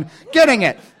fun getting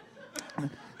it.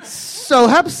 So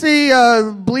Hep C,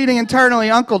 bleeding internally,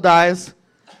 uncle dies.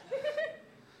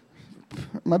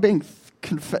 Am I being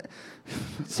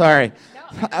sorry.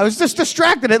 I was just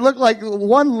distracted. It looked like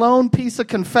one lone piece of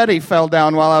confetti fell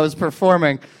down while I was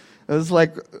performing. It was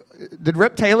like, did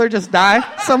Rip Taylor just die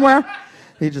somewhere?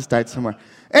 He just died somewhere.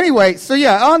 Anyway, so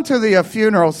on to the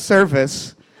funeral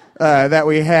service that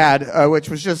we had, which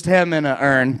was just him in an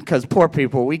urn, because poor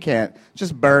people, we can't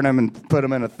just burn him and put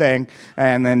him in a thing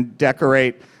and then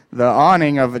decorate the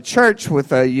awning of a church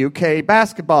with UK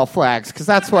basketball flags, because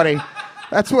that's what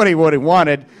he would have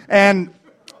wanted. And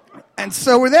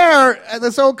so we're there at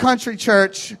this old country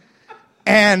church,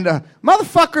 and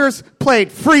motherfuckers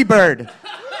played Freebird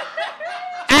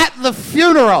at the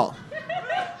funeral.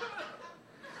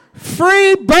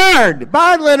 Free Bird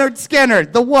by Lynyrd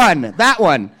Skynyrd, that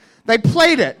one. They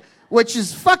played it, which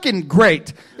is fucking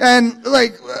great. And,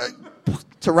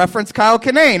 to reference Kyle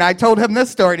Kinane, I told him this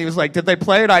story, and he was like, did they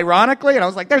play it ironically? And I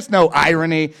was like, there's no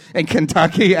irony in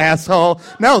Kentucky, asshole.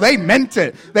 No, they meant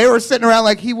it. They were sitting around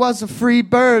like, he was a free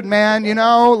bird, man,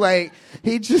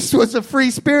 he just was a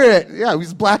free spirit. Yeah, he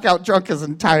was blackout drunk his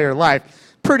entire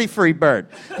life. Pretty free bird.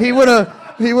 He would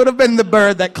have been the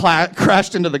bird that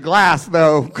crashed into the glass,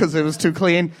 though, because it was too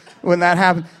clean when that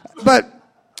happened. But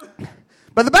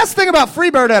the best thing about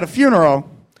Freebird at a funeral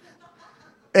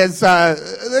is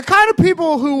the kind of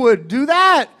people who would do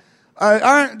that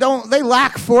they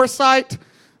lack foresight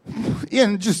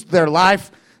in just their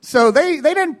life. So they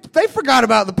forgot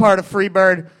about the part of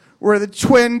Freebird where the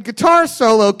twin guitar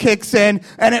solo kicks in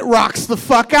and it rocks the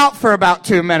fuck out for about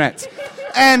 2 minutes.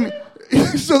 And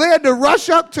so they had to rush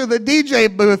up to the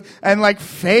DJ booth and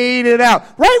fade it out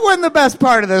right when the best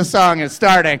part of the song is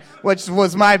starting, which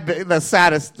was the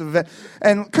saddest of it.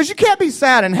 And because you can't be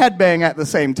sad and headbang at the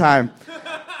same time.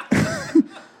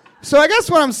 So I guess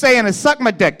what I'm saying is suck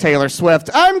my dick, Taylor Swift.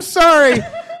 I'm sorry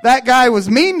that guy was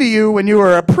mean to you when you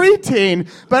were a preteen,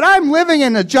 but I'm living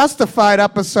in a Justified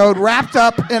episode wrapped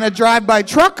up in a Drive-By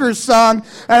Truckers song,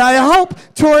 and I hope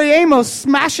Tori Amos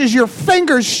smashes your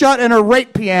fingers shut in her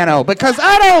rape piano, because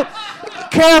I don't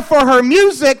care for her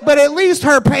music, but at least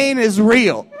her pain is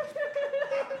real.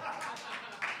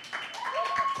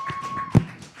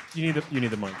 You need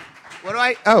the mic. What do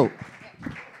I...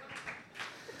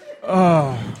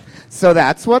 So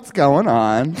that's what's going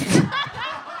on.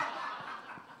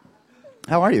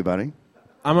 How are you, buddy?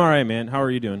 I'm all right, man. How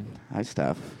are you doing? Hi,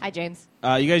 Steph. Hi, James.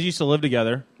 You guys used to live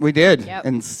together. We did. Yep.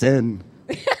 In sin.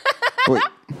 Wait,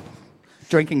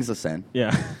 drinking's a sin.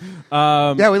 Yeah.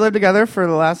 Yeah, we lived together for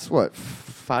the last, what,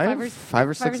 five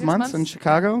or 6 6 months in months?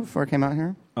 Chicago before I came out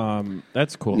here.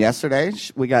 That's cool. Yesterday,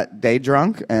 we got day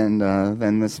drunk, and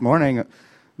then this morning,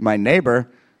 my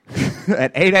neighbor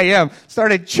at 8 a.m.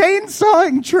 started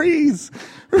chainsawing trees.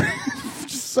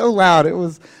 Just so loud. It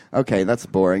was, okay, that's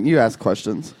boring. You ask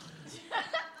questions.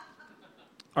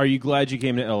 Are you glad you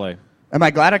came to L.A.? Am I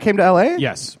glad I came to L.A.?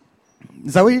 Yes.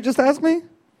 Is that what you just asked me?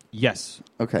 Yes.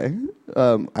 Okay.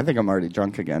 I think I'm already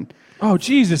drunk again. Oh,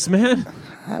 Jesus, man.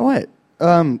 What?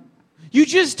 You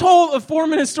just told a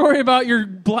 4-minute story about your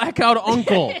blackout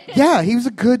uncle. Yeah, he was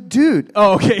a good dude.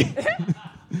 Oh, okay.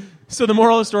 So the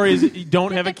moral of the story is you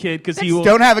don't have a kid because he will...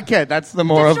 Don't have a kid. That's the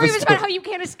moral The of story the was story. about how you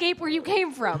can't escape where you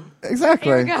came from.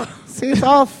 Exactly. There you go. See, it's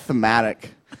all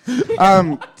thematic.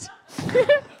 I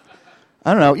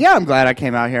don't know. Yeah, I'm glad I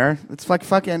came out here. It's like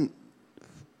fucking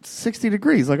 60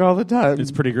 degrees, like all the time.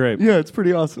 It's pretty great. Yeah, it's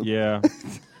pretty awesome. Yeah.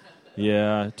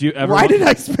 Yeah. Do you ever... Why did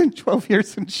I spend 12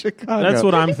 years in Chicago? That's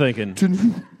what I'm thinking.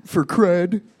 For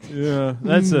cred. Yeah.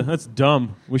 That's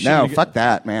dumb. We should. No, fuck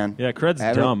that, man. Yeah, cred's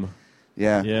I don't- dumb.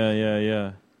 Yeah.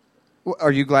 Yeah.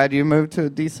 Are you glad you moved to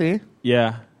D.C.?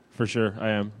 Yeah, for sure. I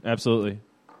am. Absolutely.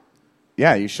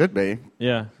 Yeah, you should be.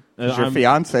 Yeah. 'Cause your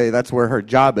fiance, that's where her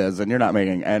job is, and you're not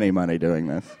making any money doing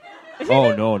this.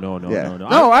 Oh, no. Yeah.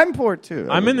 No, I'm poor, too.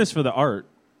 I'm in this for the art.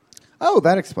 Oh,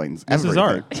 that explains This everything. is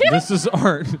art. This is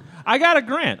art. I got a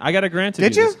grant. to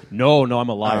Did do you? this. No, I'm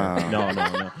a liar.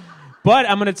 No. But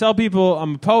I'm going to tell people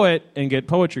I'm a poet and get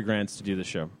poetry grants to do the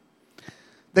show.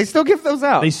 They still give those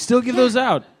out. They still give those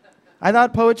out. I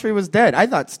thought poetry was dead. I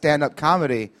thought stand-up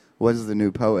comedy was the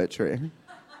new poetry.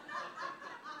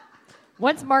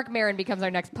 Once Mark Maron becomes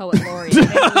our next poet laureate, maybe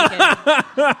we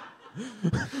can-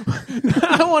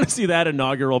 I want to see that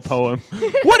inaugural poem.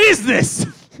 What is this?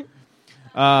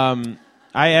 I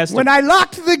asked When I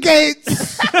locked the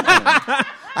gates.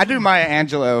 I do Maya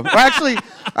Angelou. Well, actually,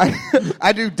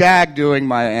 I do Dag doing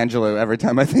Maya Angelou every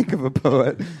time I think of a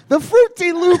poet. The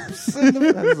Fruity Loops.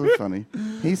 That's so funny.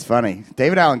 He's funny.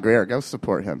 David Allen Greer. Go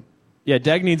support him. Yeah,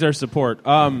 Dag needs our support.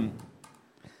 I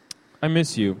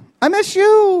miss you. I miss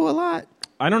you a lot.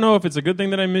 I don't know if it's a good thing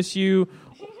that I miss you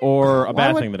or a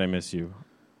bad would- thing that I miss you.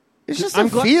 It's just I'm a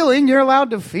gla- feeling. You're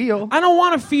allowed to feel. I don't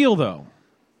want to feel, though.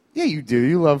 Yeah, you do.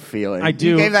 You love feeling. I do.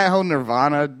 You gave that whole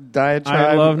Nirvana diatribe.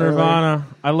 I love earlier. Nirvana.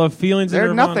 I love feelings They're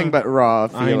in Nirvana. nothing but raw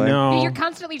feeling. I know. You're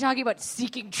constantly talking about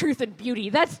seeking truth and beauty.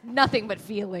 That's nothing but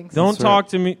feelings. Don't That's talk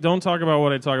to me. Don't talk about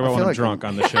what I talk about when feel I'm like drunk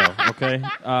on the show. Okay.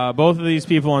 Both of these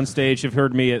people on stage have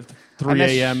heard me at 3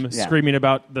 a.m. yeah. screaming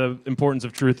about the importance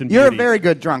of truth and You're a beauty. very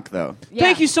good drunk, though. Yeah.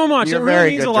 Thank you so much. You're it really very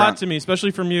means good a lot drunk. to me,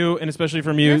 especially from you, and especially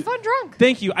from you. You're a fun drunk.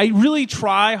 Thank you. I really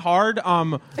try hard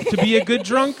to be a good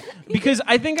drunk because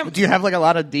I think I'm. Do you have like a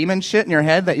lot of demon shit in your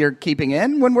head that you're keeping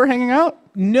in when we're hanging out?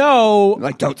 No.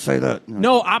 Like, don't say that.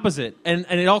 No, opposite. And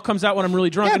it all comes out when I'm really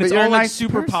drunk, Yeah, and but it's you're all a like nice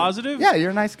super person. positive. Yeah,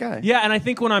 you're a nice guy. Yeah, and I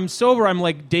think when I'm sober, I'm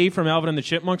like Dave from Alvin and the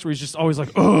Chipmunks, where he's just always like,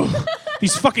 "Ugh,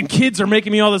 these fucking kids are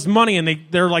making me all this money, and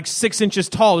they're like 6 inches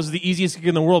tall. This is the easiest gig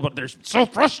in the world, but they're so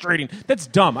frustrating." That's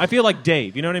dumb. I feel like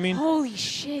Dave. You know what I mean? Holy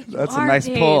shit. You That's are a nice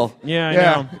Dave. pull. Yeah, I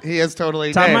know. He is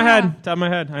totally Top of Dave. my head. Top of my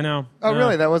head. I know. Oh, Yeah.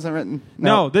 really? That wasn't written?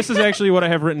 No, this is actually what I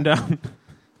have written down.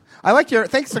 I like your...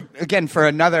 Thanks again for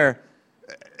another...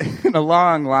 in a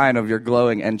long line of your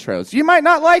glowing intros. You might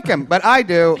not like him, but I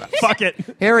do. Fuck it.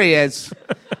 Here he is.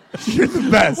 You're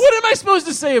the best. What am I supposed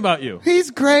to say about you?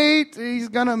 He's great. He's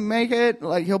gonna make it.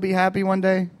 Like, he'll be happy one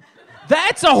day.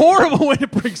 That's a horrible way to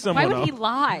bring someone Why would he up.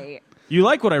 lie? You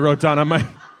like what I wrote down on my...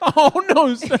 Oh,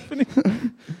 no, Stephanie.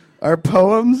 Are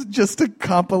poems just a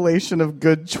compilation of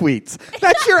good tweets?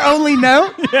 That's your only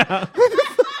note? Yeah.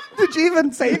 Did you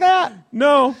even say that?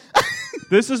 No.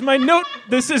 This is my note.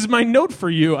 This is my note for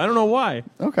you. I don't know why.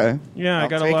 Okay. Yeah, I'll I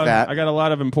got take a lot. that. I got a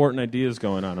lot of important ideas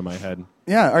going on in my head.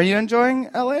 Yeah. Are you enjoying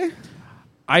LA?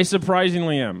 I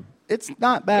surprisingly am. It's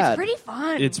not bad. It's pretty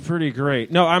fun. It's pretty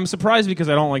great. No, I'm surprised because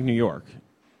I don't like New York.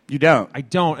 You don't. I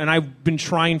don't, and I've been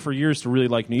trying for years to really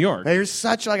like New York. You're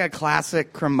such like a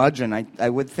classic curmudgeon. I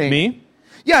would think. Me?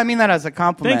 Yeah, I mean that as a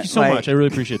compliment. Thank you so like- much. I really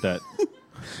appreciate that.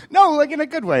 No, like in a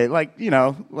good way. Like,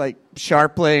 like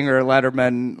Sharpling or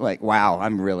Letterman, like, wow,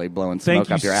 I'm really blowing smoke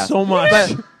Thank up you your ass. so much.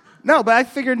 But, no, but I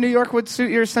figured New York would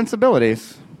suit your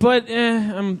sensibilities. But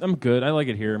I'm good. I like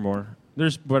it here more.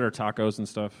 There's better tacos and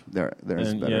stuff. There's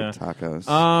And, better yeah. tacos.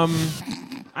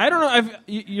 I don't know.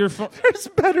 You're. There's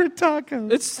better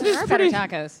tacos. It's There are better pretty.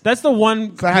 tacos. That's the one.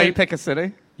 Is that how you pick a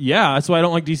city? Yeah, that's why I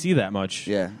don't like DC that much.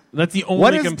 Yeah. That's the only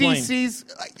What is complaint. DC's?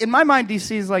 In my mind,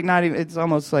 DC's like not even. It's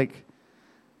almost like.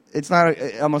 It's not.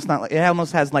 Almost not like. It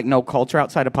almost has like no culture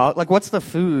outside of politics. Like, what's the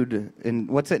food and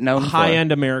what's it known for?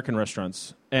 High-end American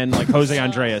restaurants and like Jose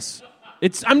Andres.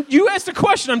 You asked a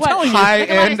question. I'm What? telling you.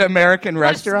 High-end American Lot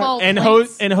of restaurant. small And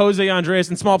plates. Jose Andres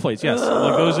and small plates. Yes, like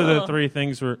those are the three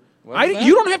things. Where that?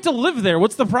 you don't have to live there.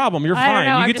 What's the problem? You're I don't fine.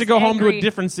 know, You I'm get to just go home to a angry.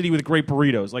 different city with great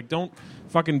burritos. Like, don't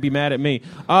fucking be mad at me.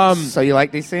 So you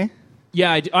like DC?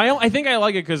 Yeah, I think I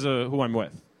like it because of who I'm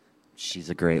with. She's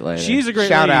a great lady. She's a great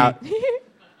Shout lady. out.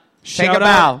 Shout a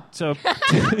bow.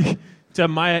 out to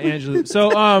Maya Angelou.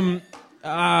 So,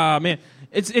 man,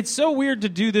 it's so weird to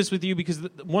do this with you because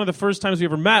one of the first times we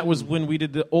ever met was when we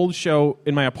did the old show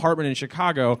in my apartment in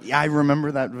Chicago. Yeah, I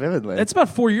remember that vividly. That's about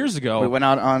 4 years ago. We went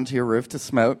out onto your roof to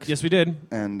smoke. Yes, we did.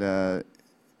 And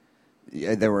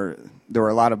yeah, there were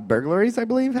a lot of burglaries, I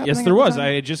believe. Happening Yes, at there the was. time. I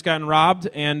had just gotten robbed,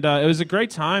 and it was a great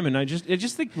time. And I just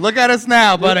think Look at us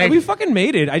now, buddy. we fucking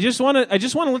made it. I just want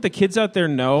to let the kids out there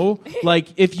know, like,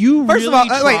 if you First really of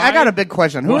all, wait, I try- got a big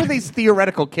question. Who What? are these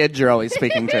theoretical kids you're always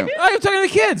speaking to? I'm talking to the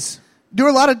kids. Do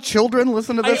a lot of children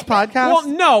listen to this podcast? Well,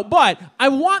 no, but I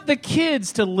want the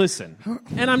kids to listen.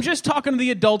 And I'm just talking to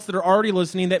the adults that are already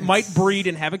listening that might breed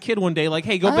and have a kid one day. Like,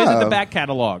 hey, go visit the Oh. back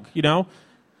catalog, you know?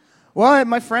 Well,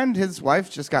 my friend, his wife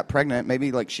just got pregnant.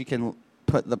 Maybe like she can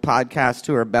put the podcast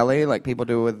to her belly, like people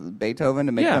do with Beethoven,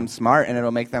 to make Yeah. them smart, and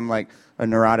it'll make them like a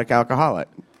neurotic alcoholic.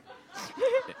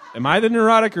 Am I the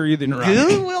neurotic or are you the neurotic?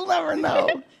 You will never know.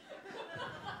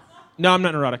 No, I'm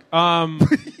not neurotic.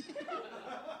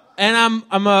 And I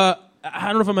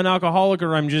don't know if I'm an alcoholic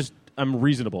or I'm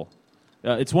reasonable.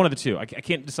 It's one of the two. I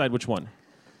can't decide which one.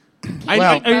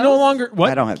 Well, I no longer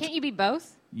what? I don't have. Can't you be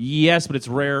both? Yes, but it's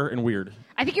rare and weird.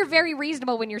 I think you're very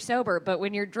reasonable when you're sober, but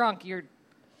when you're drunk, you're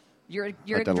A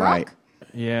drunk. delight.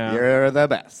 Yeah. You're the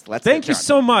best. Let's Thank get you drunk.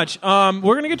 so much.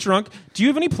 We're gonna get drunk. Do you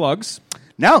have any plugs?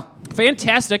 No.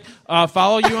 Fantastic.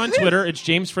 Follow you on Twitter. It's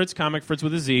James Fritz, Comic Fritz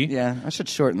with a Z. Yeah, I should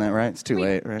shorten that, right? It's too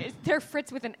Wait, late, right? Is there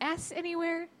Fritz with an S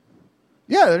anywhere?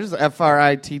 Yeah, there's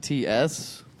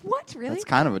FRITTS. What, really? That's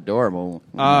kind of adorable.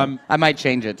 I might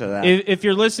change it to that. If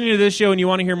you're listening to this show and you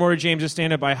want to hear more of James'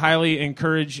 stand-up, I highly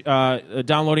encourage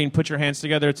downloading Put Your Hands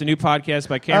Together. It's a new podcast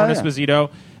by Cameron Oh, yeah.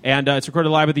 Esposito, and it's recorded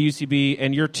live at the UCB.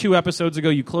 And you're 2 episodes ago,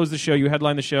 you closed the show, you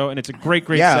headlined the show, and it's a great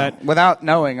yeah, set. without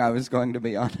knowing I was going to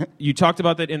be on it. You talked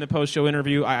about that in the post-show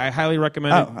interview. I highly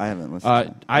recommend it. Oh, I haven't listened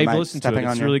to it. I've Am I listened to it. stepping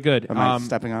It's on your- really good. Am I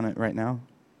stepping on it right now?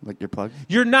 Like your plug?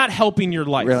 You're not helping your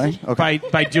life Really? Okay.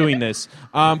 by doing this.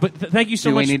 But thank you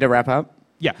so Do much. we need to wrap up?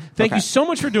 Yeah. Thank Okay. you so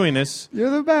much for doing this. You're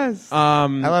the best. I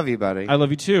love you, buddy. I love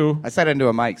you too. I said into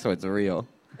a mic, so it's real.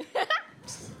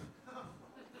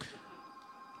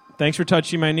 Thanks for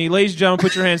touching my knee. Ladies and gentlemen,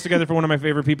 put your hands together for one of my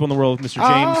favorite people in the world, Mr.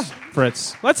 James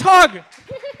Fritz. Let's hug. Love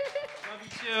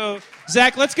you too.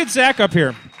 Zach, let's get Zach up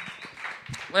here.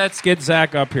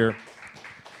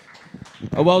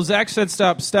 Well, Zach said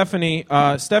stop. Stephanie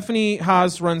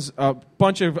Haas runs a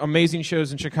bunch of amazing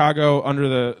shows in Chicago under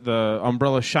the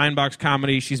umbrella Shinebox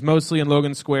Comedy. She's mostly in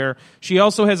Logan Square. She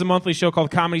also has a monthly show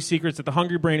called Comedy Secrets at the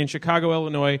Hungry Brain in Chicago,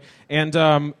 Illinois. And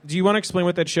do you want to explain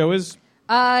what that show is?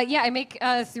 Yeah, I make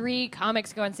 3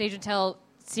 comics go on stage and tell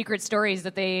secret stories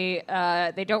that they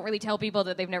don't really tell people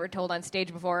that they've never told on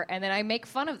stage before, and then I make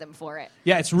fun of them for it.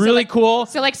 Yeah, it's really cool.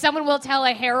 So, like, someone will tell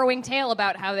a harrowing tale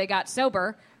about how they got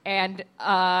sober and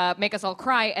make us all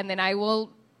cry, and then I will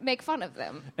make fun of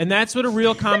them. And that's what a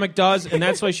real comic does, and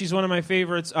that's why she's one of my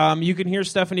favorites. You can hear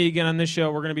Stephanie again on this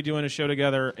show. We're going to be doing a show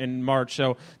together in March.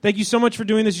 So thank you so much for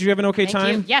doing this. Did you have an okay Thank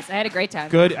time? you. Yes, I had a great time.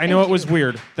 Good. I know Thank it was you.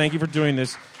 weird. Thank you for doing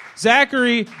this.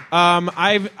 Zachary,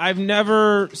 I've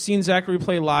never seen Zachary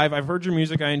play live. I've heard your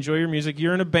music. I enjoy your music.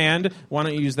 You're in a band. Why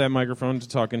don't you use that microphone to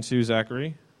talk into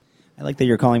Zachary? I like that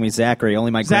you're calling me Zachary. Only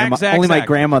my Zach, my Zach.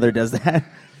 grandmother does that.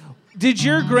 Did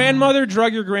your grandmother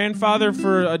drug your grandfather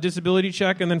for a disability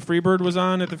check and then Freebird was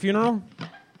on at the funeral?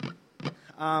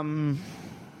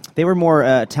 They were more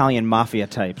Italian mafia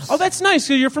types. Oh, that's nice.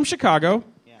 So you're from Chicago,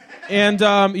 and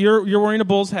you're wearing a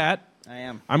Bulls hat. I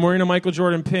am. I'm wearing a Michael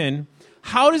Jordan pin.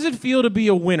 How does it feel to be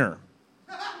a winner?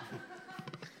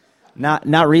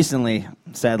 Not recently,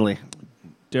 sadly.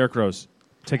 Derek Rose,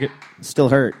 take it. Still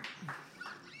hurt.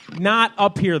 Not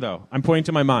up here, though. I'm pointing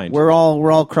to my mind. We're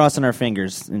all crossing our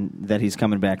fingers that he's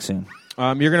coming back soon.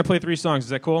 You're going to play 3 songs. Is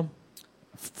that cool?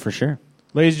 For sure.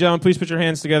 Ladies and gentlemen, please put your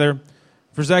hands together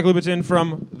for Zach Lubiton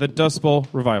from the Dust Bowl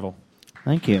Revival.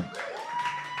 Thank you.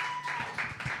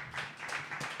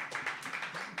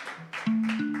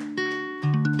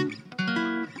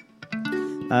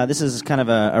 This is kind of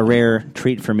a rare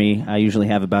treat for me. I usually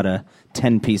have about a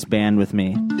 10-piece band with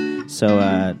me. So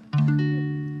I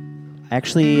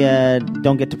actually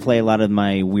don't get to play a lot of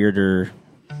my weirder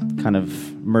kind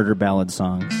of murder ballad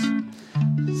songs.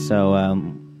 So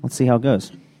let's see how it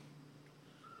goes.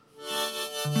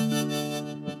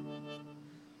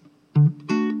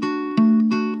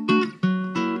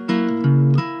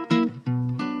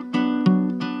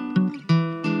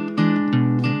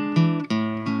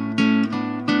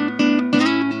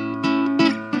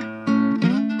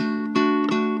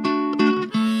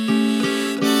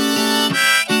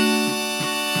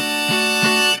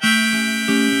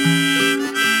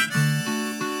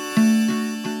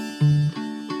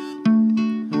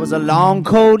 A long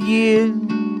cold year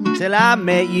till I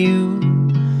met you.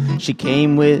 She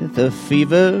came with a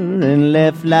fever and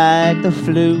left like the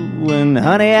flu. And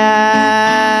honey,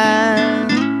 I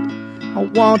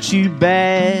want you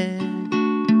back.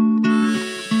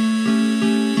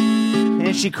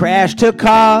 And she crashed her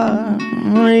car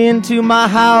into my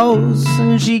house,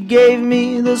 and she gave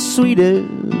me the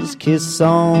sweetest kiss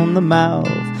on the mouth.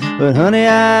 But honey,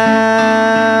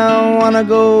 I wanna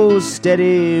go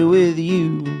steady with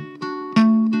you.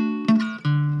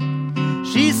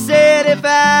 She said if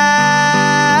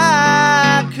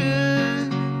I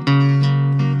could,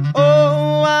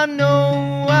 oh, I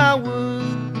know I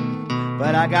would.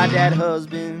 But I got that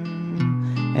husband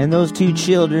and those 2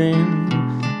 children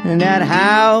and that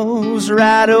house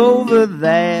right over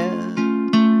there.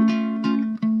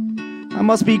 I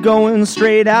must be going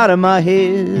straight out of my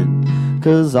head,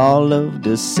 'cause all of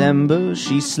December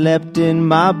she slept in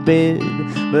my bed.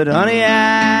 But honey,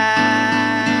 I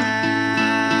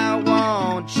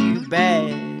want you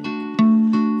back.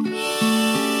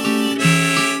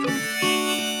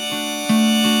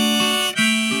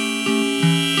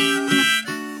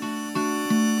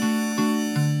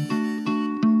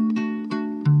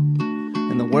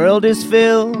 And the world is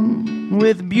filled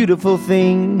with beautiful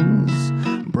things,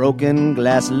 broken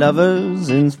glass lovers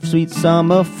and sweet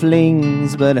summer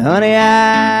flings. But honey,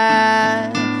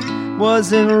 I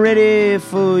wasn't ready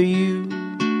for you.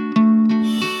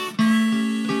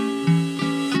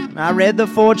 I read the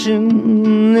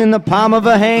fortune in the palm of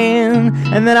her hand,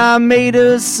 and then I made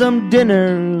her some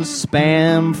dinner,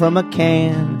 spam from a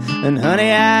can. And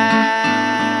honey,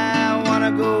 I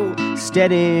wanna go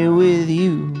steady with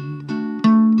you.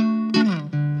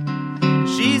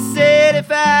 She said if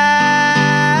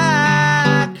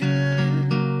I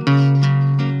could,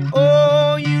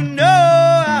 oh, you know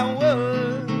I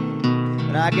would.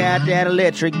 But I got that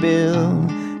electric bill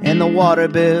and the water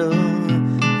bill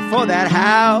for that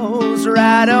house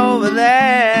right over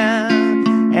there.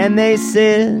 And they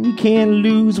said you can't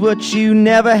lose what you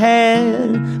never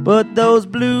had, but those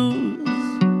blues,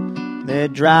 they're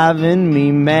driving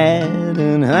me mad.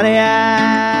 And honey,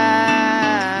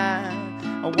 I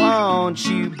want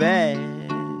you back.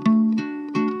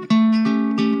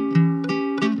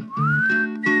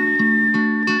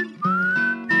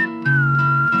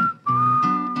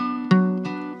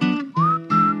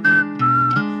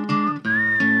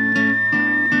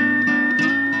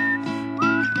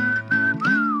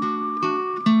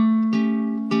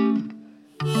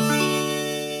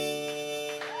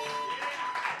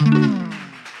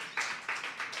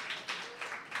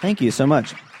 Thank you so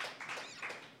much.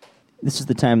 This is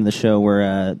the time of the show where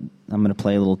I'm going to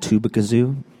play a little tuba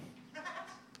kazoo.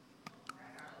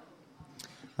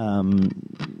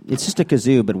 It's just a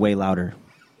kazoo, but way louder.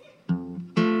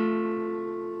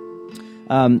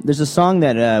 There's a song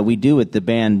that we do with the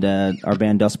band, our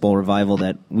band Dust Bowl Revival,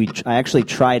 that I actually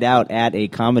tried out at a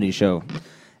comedy show.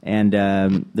 And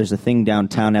there's a thing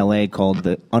downtown L.A. called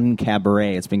the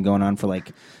Uncabaret. It's been going on for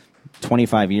like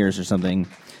 25 years or something.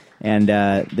 And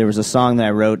there was a song that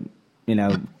I wrote,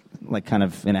 like kind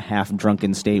of in a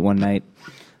half-drunken state one night.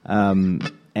 And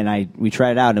we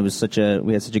tried it out, and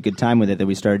we had such a good time with it that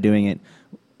we started doing it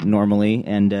normally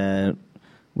and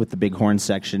with the big horn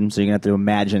section. So you're going to have to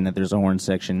imagine that there's a horn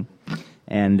section.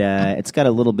 And it's got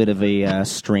a little bit of a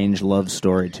strange love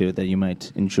story to it that you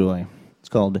might enjoy. It's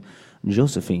called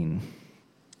Josephine.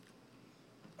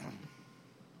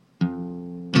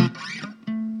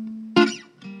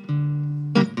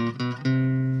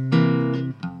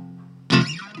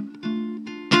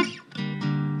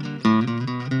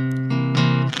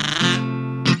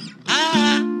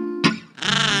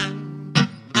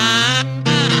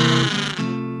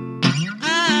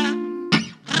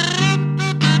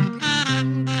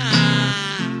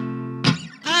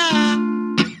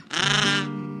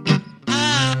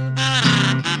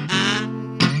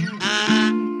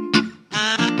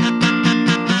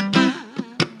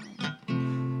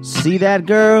 see that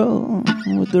girl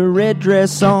with the red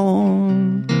dress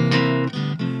on?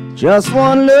 Just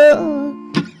one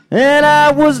look, and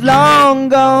I was long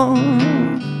gone.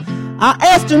 I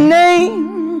asked her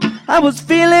name, I was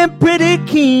feeling pretty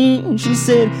keen. She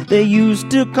said they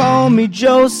used to call me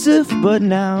Joseph, but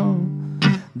now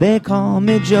they call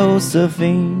me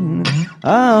Josephine.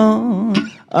 Oh,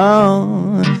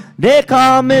 oh, they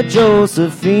call me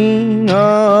Josephine.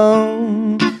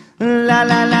 Oh, la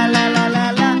la la la la la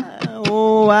la.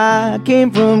 Oh, I came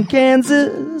from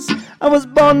Kansas. I was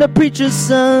born the preacher's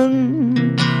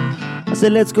son. I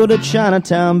said, let's go to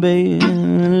Chinatown, baby,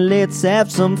 and let's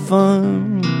have some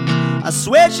fun. I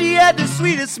swear she had the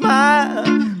sweetest smile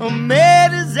a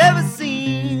man has ever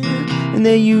seen. And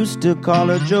they used to call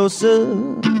her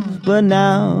Joseph, but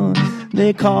now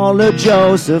they call her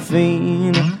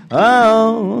Josephine.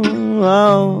 Oh,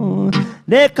 oh,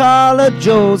 they call her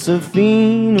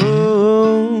Josephine.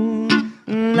 Oh,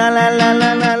 la la la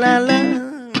la la la la.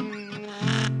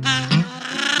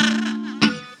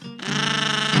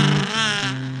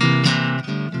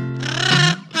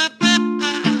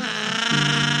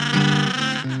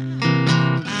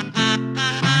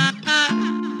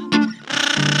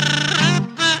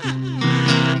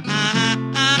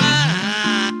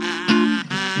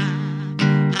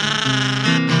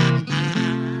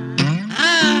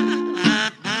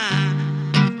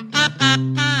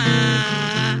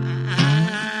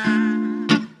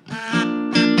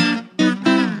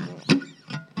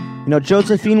 You know,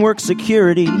 Josephine worked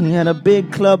security at a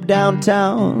big club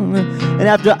downtown. And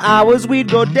after hours we'd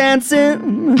go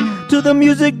dancing to the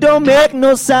music don't make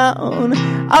no sound.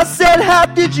 I said, how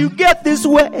did you get this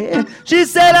way? She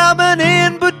said, I'm an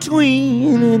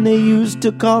in-between. And they used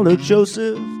to call her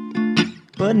Joseph,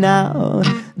 but now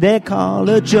they call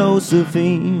her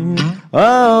Josephine.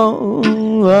 Oh,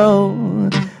 oh,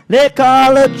 they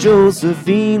call her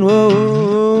Josephine.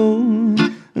 Whoa,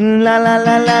 la la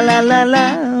la la la la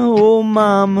la. Oh,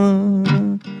 mama,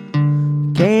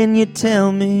 can you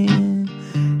tell me,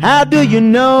 how do you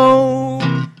know?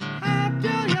 How do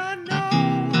you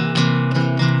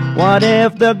know? What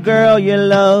if the girl you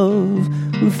love,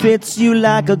 who fits you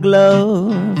like a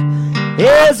glove,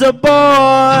 is a boy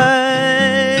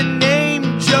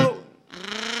named Joe?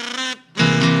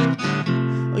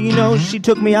 Oh, you know, she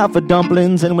took me out for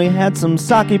dumplings and we had some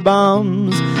sake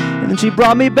bombs, and then she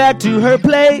brought me back to her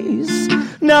place.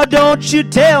 Now don't you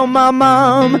tell my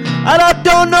mom, and I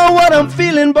don't know what I'm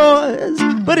feeling, boys,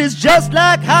 but it's just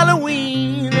like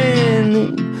Halloween. And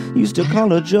they used to call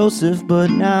her Joseph,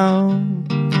 but now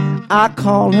I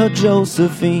call her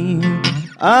Josephine.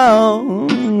 Oh,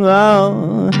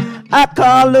 oh, I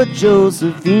call her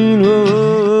Josephine.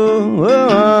 Oh,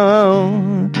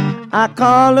 oh, I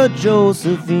call her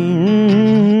Josephine.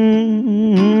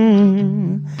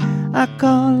 I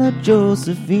call her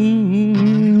Josephine.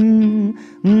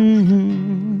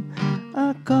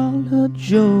 I call her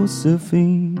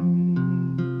Josephine.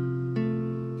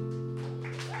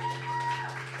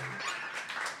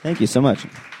 Thank you so much.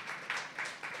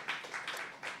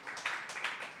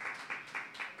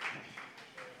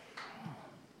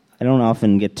 I don't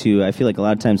often get to, I feel like a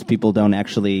lot of times people don't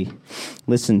actually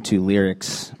listen to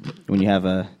lyrics when you have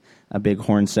a big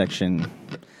horn section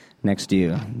next to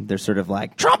you. They're sort of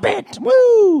like, trumpet,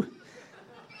 woo!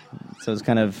 So it's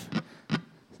kind of,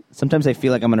 sometimes I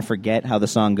feel like I'm going to forget how the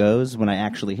song goes when I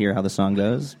actually hear how the song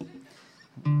goes.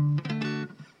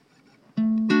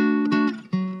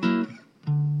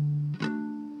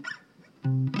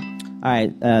 All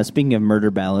right, speaking of murder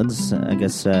ballads, I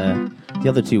guess the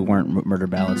other two weren't murder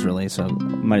ballads, really, so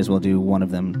might as well do one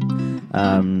of them.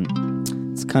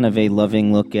 It's kind of a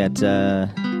loving look at a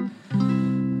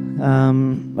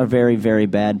very, very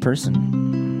bad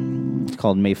person. It's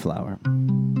called Mayflower.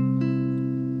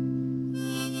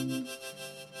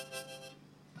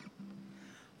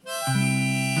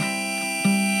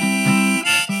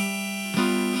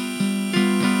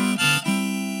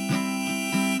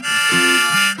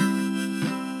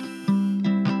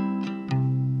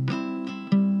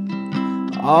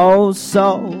 Oh,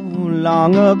 so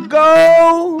long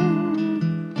ago,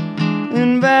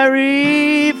 and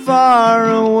very far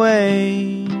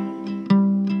away,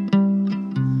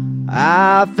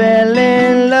 I fell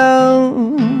in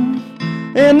love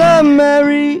in the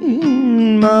merry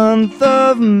month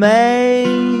of May.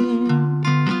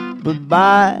 But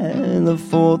by the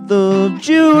 4th of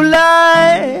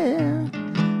July,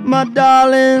 my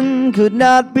darling could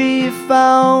not be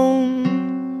found.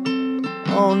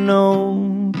 Oh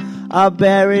no, I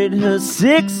buried her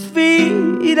 6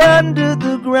 feet under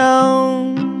the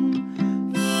ground.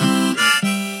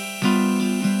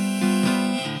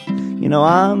 You know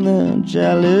I'm the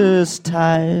jealous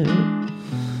type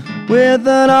with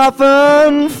an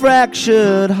often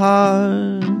fractured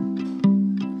heart.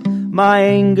 My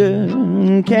anger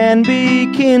can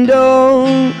be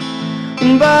kindled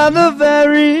by the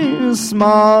very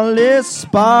smallest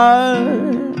spark.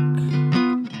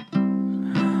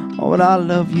 Oh, but I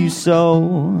love you so,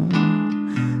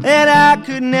 and I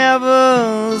could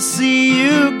never see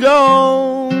you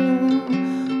go.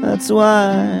 That's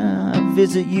why I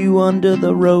visit you under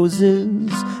the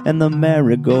roses and the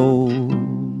marigold.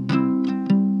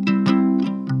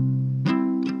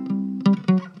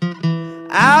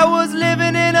 I was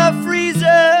living in a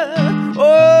freezer,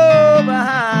 oh,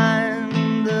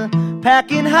 behind the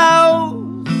packing house.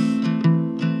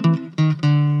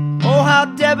 Oh, how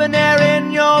debonair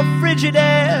in your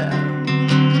Frigidaire,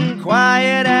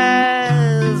 quiet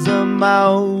as a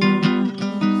mouse.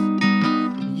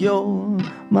 You're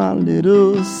my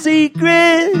little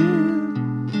secret,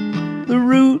 the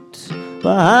root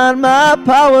behind my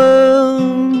power,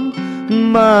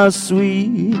 my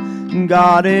sweet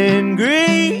garden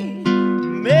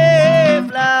green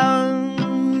Mayflower.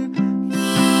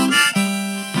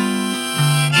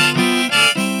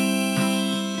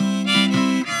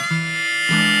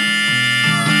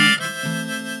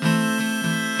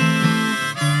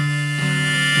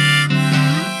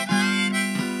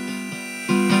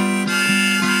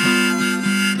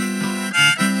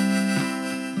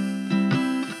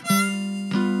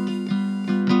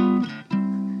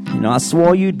 You know, I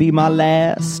swore you'd be my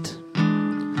last,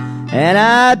 and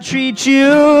I'd treat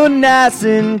you nice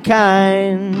and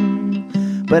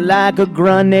kind. But like a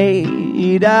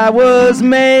grenade I was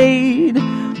made,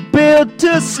 built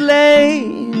to slay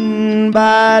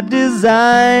by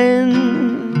design.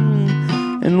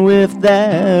 And with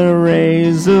that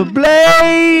razor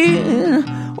blade,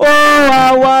 oh,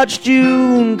 I watched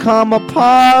you come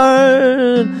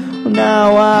apart.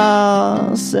 Now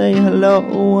I'll say hello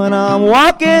when I'm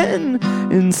walking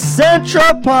in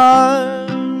Central Park.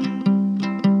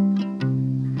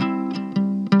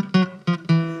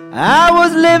 I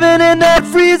was living in that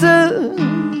freezer,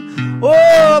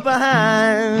 oh,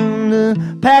 behind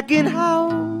the packing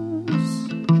house.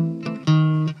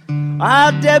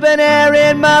 All debonair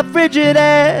in my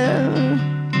Frigidaire,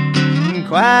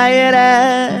 quiet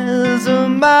as a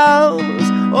mouse.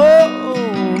 Oh,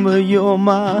 but you're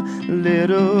my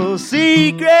little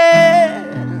secret.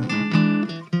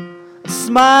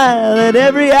 Smile at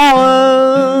every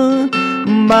hour,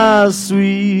 my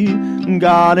sweet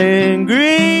garden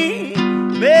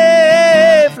green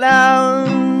Mayflower.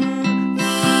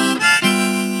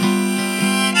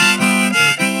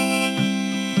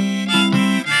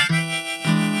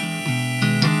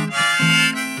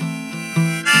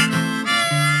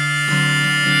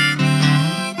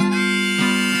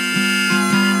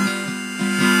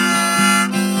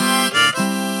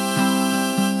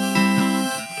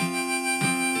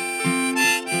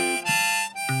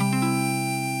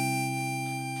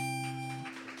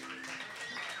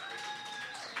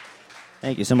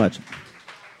 Thank you so much.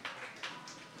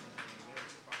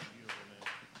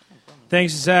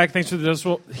 Thanks, Zach. Thanks for the Dust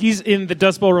Bowl. He's in the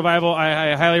Dust Bowl Revival.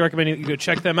 I highly recommend you go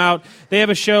check them out. They have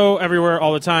a show everywhere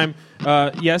all the time.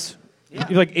 Yes? Yeah. You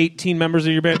have like 18 members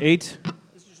of your band? 8?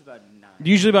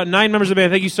 Usually about 9 members of the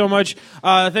band. Thank you so much.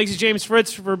 Thanks to James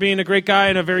Fritz for being a great guy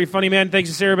and a very funny man. Thanks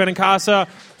to Sarah Benincasa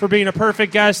for being a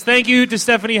perfect guest. Thank you to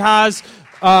Stephanie Haas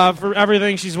for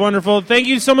everything. She's wonderful. Thank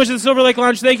you so much to the Silver Lake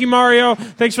Lounge. Thank you, Mario.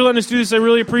 Thanks for letting us do this. I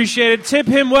really appreciate it. Tip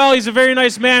him well. He's a very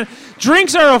nice man.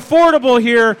 Drinks are affordable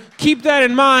here. Keep that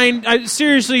in mind.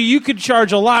 Seriously, you could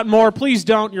charge a lot more. Please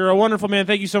don't. You're a wonderful man.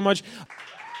 Thank you so much.